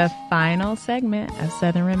back for the final segment of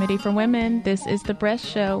Southern Remedy for Women. This is the Breast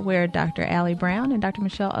Show, where Dr. Allie Brown and Dr.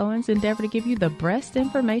 Michelle Owens endeavor to give you the breast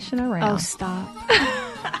information around. Oh, stop.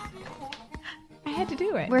 I had to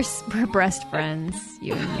do it. We're breast friends,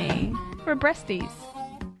 you and me. We're breasties.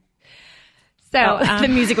 So the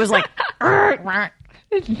music was like...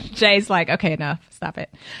 Jay's like, okay, enough. Stop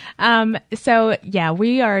it. So, yeah,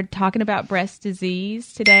 we are talking about breast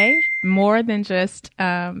disease today. More than just,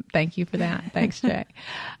 thank you for that. Thanks, Jay.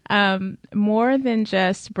 More than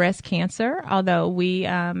just breast cancer, although we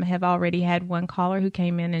have already had one caller who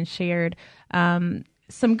came in and shared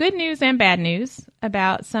some good news and bad news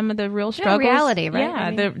about some of the real struggles. Reality, right? Yeah,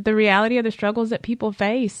 I mean, the reality of the struggles that people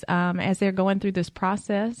face as they're going through this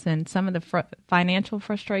process, and some of the financial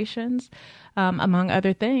frustrations, among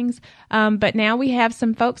other things. But now we have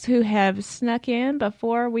some folks who have snuck in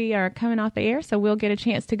before we are coming off the air, so we'll get a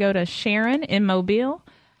chance to go to Sharon in Mobile.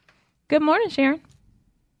 Good morning, Sharon.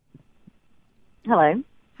 Hello.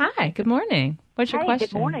 Hi, good morning. What's your question?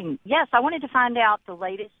 Good morning. Yes, I wanted to find out the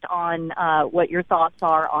latest on what your thoughts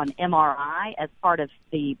are on MRI as part of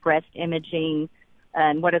the breast imaging,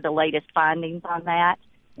 and what are the latest findings on that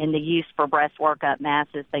and the use for breast workup,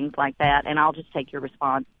 masses, things like that. And I'll just take your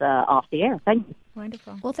response off the air. Thank you.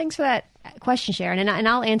 Wonderful. Well, thanks for that question, Sharon. And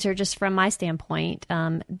I'll answer just from my standpoint.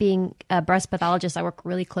 Being a breast pathologist, I work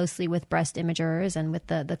really closely with breast imagers and with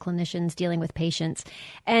the clinicians dealing with patients.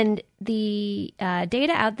 And the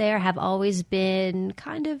data out there have always been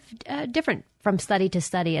kind of different from study to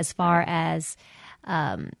study as far as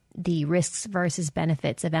the risks versus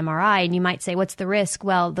benefits of MRI. And you might say, what's the risk?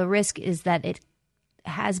 Well, the risk is that it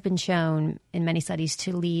has been shown in many studies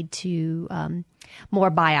to lead to more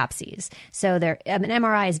biopsies. So an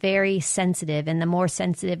MRI is very sensitive, and the more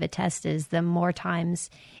sensitive a test is, the more times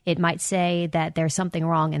it might say that there's something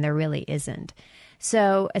wrong and there really isn't.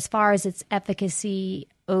 So as far as its efficacy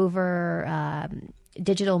over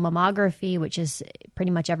digital mammography, which is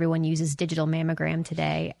pretty much everyone uses digital mammogram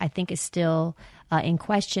today, I think is still in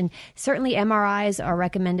question. Certainly MRIs are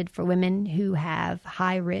recommended for women who have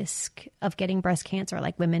high risk of getting breast cancer,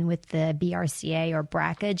 like women with the BRCA or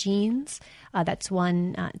BRCA genes. That's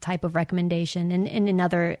one type of recommendation, and in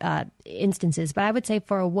other instances. But I would say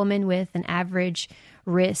for a woman with an average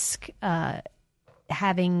risk, going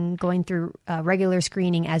through regular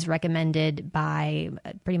screening as recommended by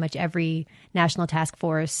pretty much every national task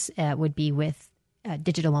force would be with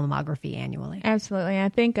digital mammography annually. Absolutely. I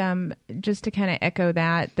think just to kind of echo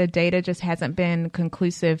that, the data just hasn't been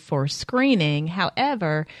conclusive for screening.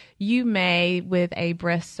 However, you may, with a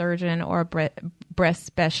breast surgeon or breast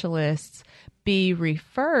specialist, be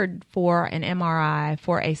referred for an MRI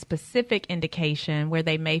for a specific indication where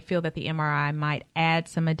they may feel that the MRI might add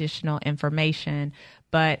some additional information.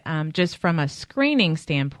 But just from a screening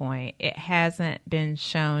standpoint, it hasn't been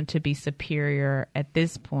shown to be superior at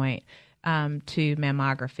this point to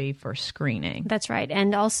mammography for screening. That's right.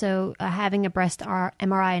 And also having a breast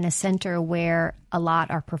MRI in a center where a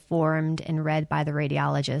lot are performed and read by the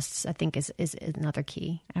radiologists, I think is another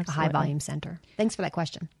key. Absolutely. A high volume center. Thanks for that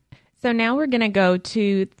question. So now we're going to go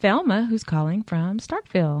to Thelma, who's calling from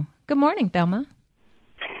Starkville. Good morning, Thelma.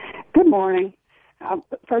 Good morning.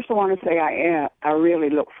 First, I want to say I really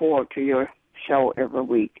look forward to your show every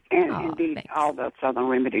week, and indeed thanks. All the Southern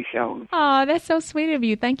Remedy shows. Oh, that's so sweet of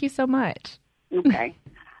you. Thank you so much. Okay.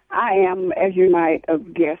 I am, as you might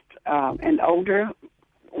have guessed, an older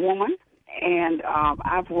woman, and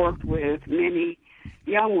I've worked with many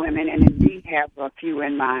young women, and indeed have a few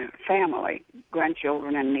in my family,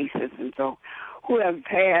 grandchildren and nieces, and so, who have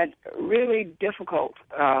had really difficult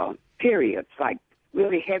periods, like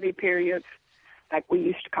really heavy periods, like we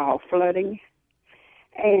used to call flooding,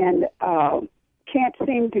 and can't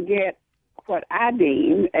seem to get what I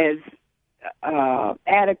deem as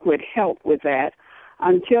adequate help with that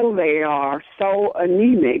until they are so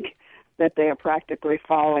anemic that they are practically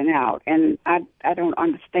falling out. And I don't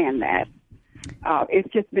understand that.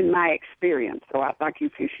 It's just been my experience, so I'd like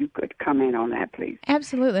if you could comment on that, please.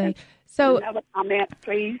 Absolutely. And so another comment,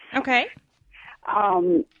 please. Okay.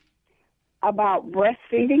 About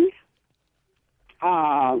breastfeeding.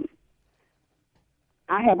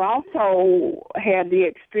 I have also had the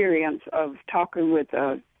experience of talking with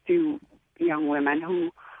a few young women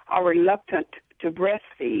who are reluctant to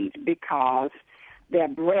breastfeed because their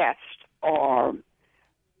breasts are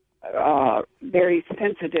very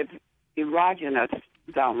sensitive erogenous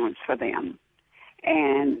zones for them,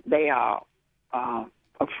 and they are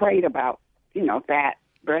afraid about, that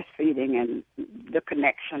breastfeeding and the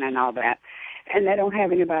connection and all that, and they don't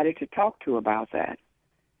have anybody to talk to about that.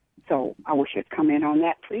 So I wish you'd comment on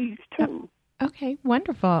that, please, too. Okay,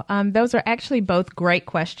 wonderful. Those are actually both great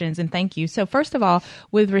questions, and thank you. So first of all,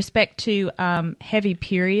 with respect to heavy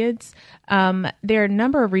periods, there are a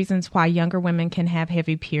number of reasons why younger women can have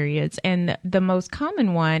heavy periods, and the most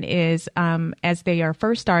common one is as they are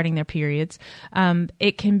first starting their periods,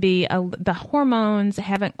 it can be the hormones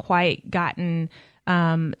haven't quite gotten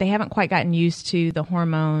used to the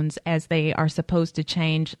hormones as they are supposed to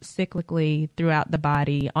change cyclically throughout the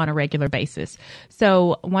body on a regular basis.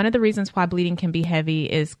 So one of the reasons why bleeding can be heavy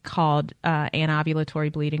is called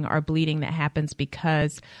anovulatory bleeding, or bleeding that happens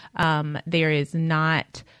because there is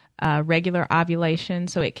not regular ovulation.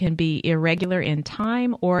 So it can be irregular in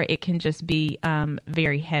time, or it can just be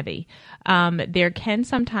very heavy. There can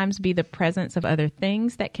sometimes be the presence of other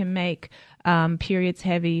things that can make periods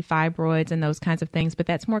heavy, fibroids and those kinds of things, but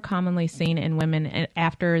that's more commonly seen in women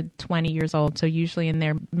after 20 years old, so usually in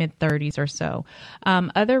their mid-30s or so.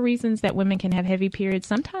 Other reasons that women can have heavy periods,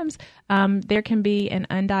 sometimes there can be an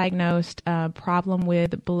undiagnosed problem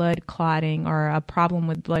with blood clotting, or a problem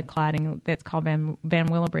with blood clotting that's called Van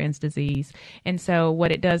Willebrand's disease. And so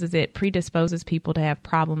what it does is it predisposes people to have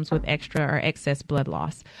problems with extra or excess blood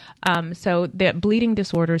loss. So the bleeding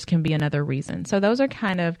disorders can be another reason. So those are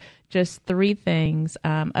kind of just three things.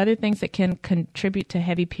 Other things that can contribute to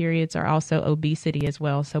heavy periods are also obesity as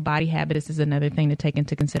well. So body habits is another thing to take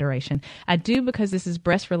into consideration. I do, because this is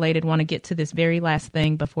breast related, want to get to this very last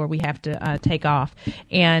thing before we have to take off.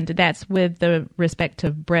 And that's with the respect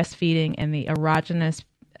to breastfeeding and the erogenous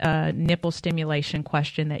nipple stimulation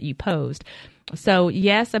question that you posed. So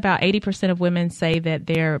yes, about 80% of women say that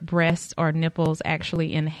their breasts or nipples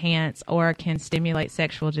actually enhance or can stimulate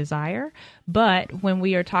sexual desire. But when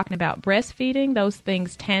we are talking about breastfeeding, those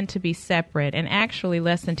things tend to be separate. And actually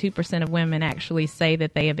less than 2% of women actually say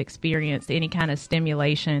that they have experienced any kind of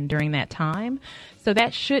stimulation during that time. So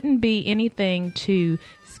that shouldn't be anything to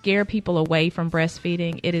scare people away from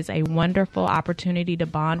breastfeeding. It is a wonderful opportunity to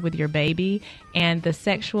bond with your baby, and the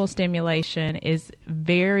sexual stimulation is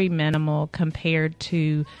very minimal compared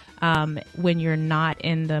to when you're not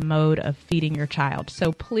in the mode of feeding your child.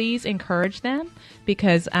 So please encourage them,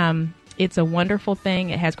 because it's a wonderful thing.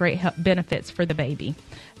 It has great benefits for the baby.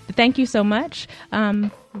 Thank you so much.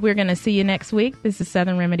 We're going to see you next week. This is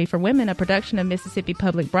Southern Remedy for Women, a production of Mississippi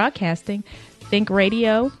Public Broadcasting, Think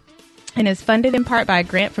Radio, and is funded in part by a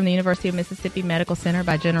grant from the University of Mississippi Medical Center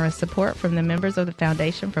by generous support from the members of the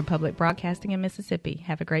Foundation for Public Broadcasting in Mississippi.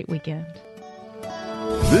 Have a great weekend.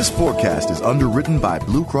 This forecast is underwritten by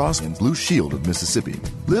Blue Cross and Blue Shield of Mississippi.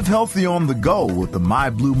 Live healthy on the go with the My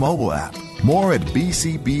Blue mobile app. More at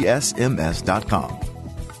bcbsms.com.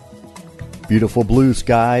 Beautiful blue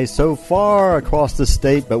skies so far across the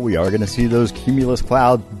state, but we are going to see those cumulus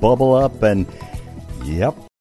clouds bubble up and, yep,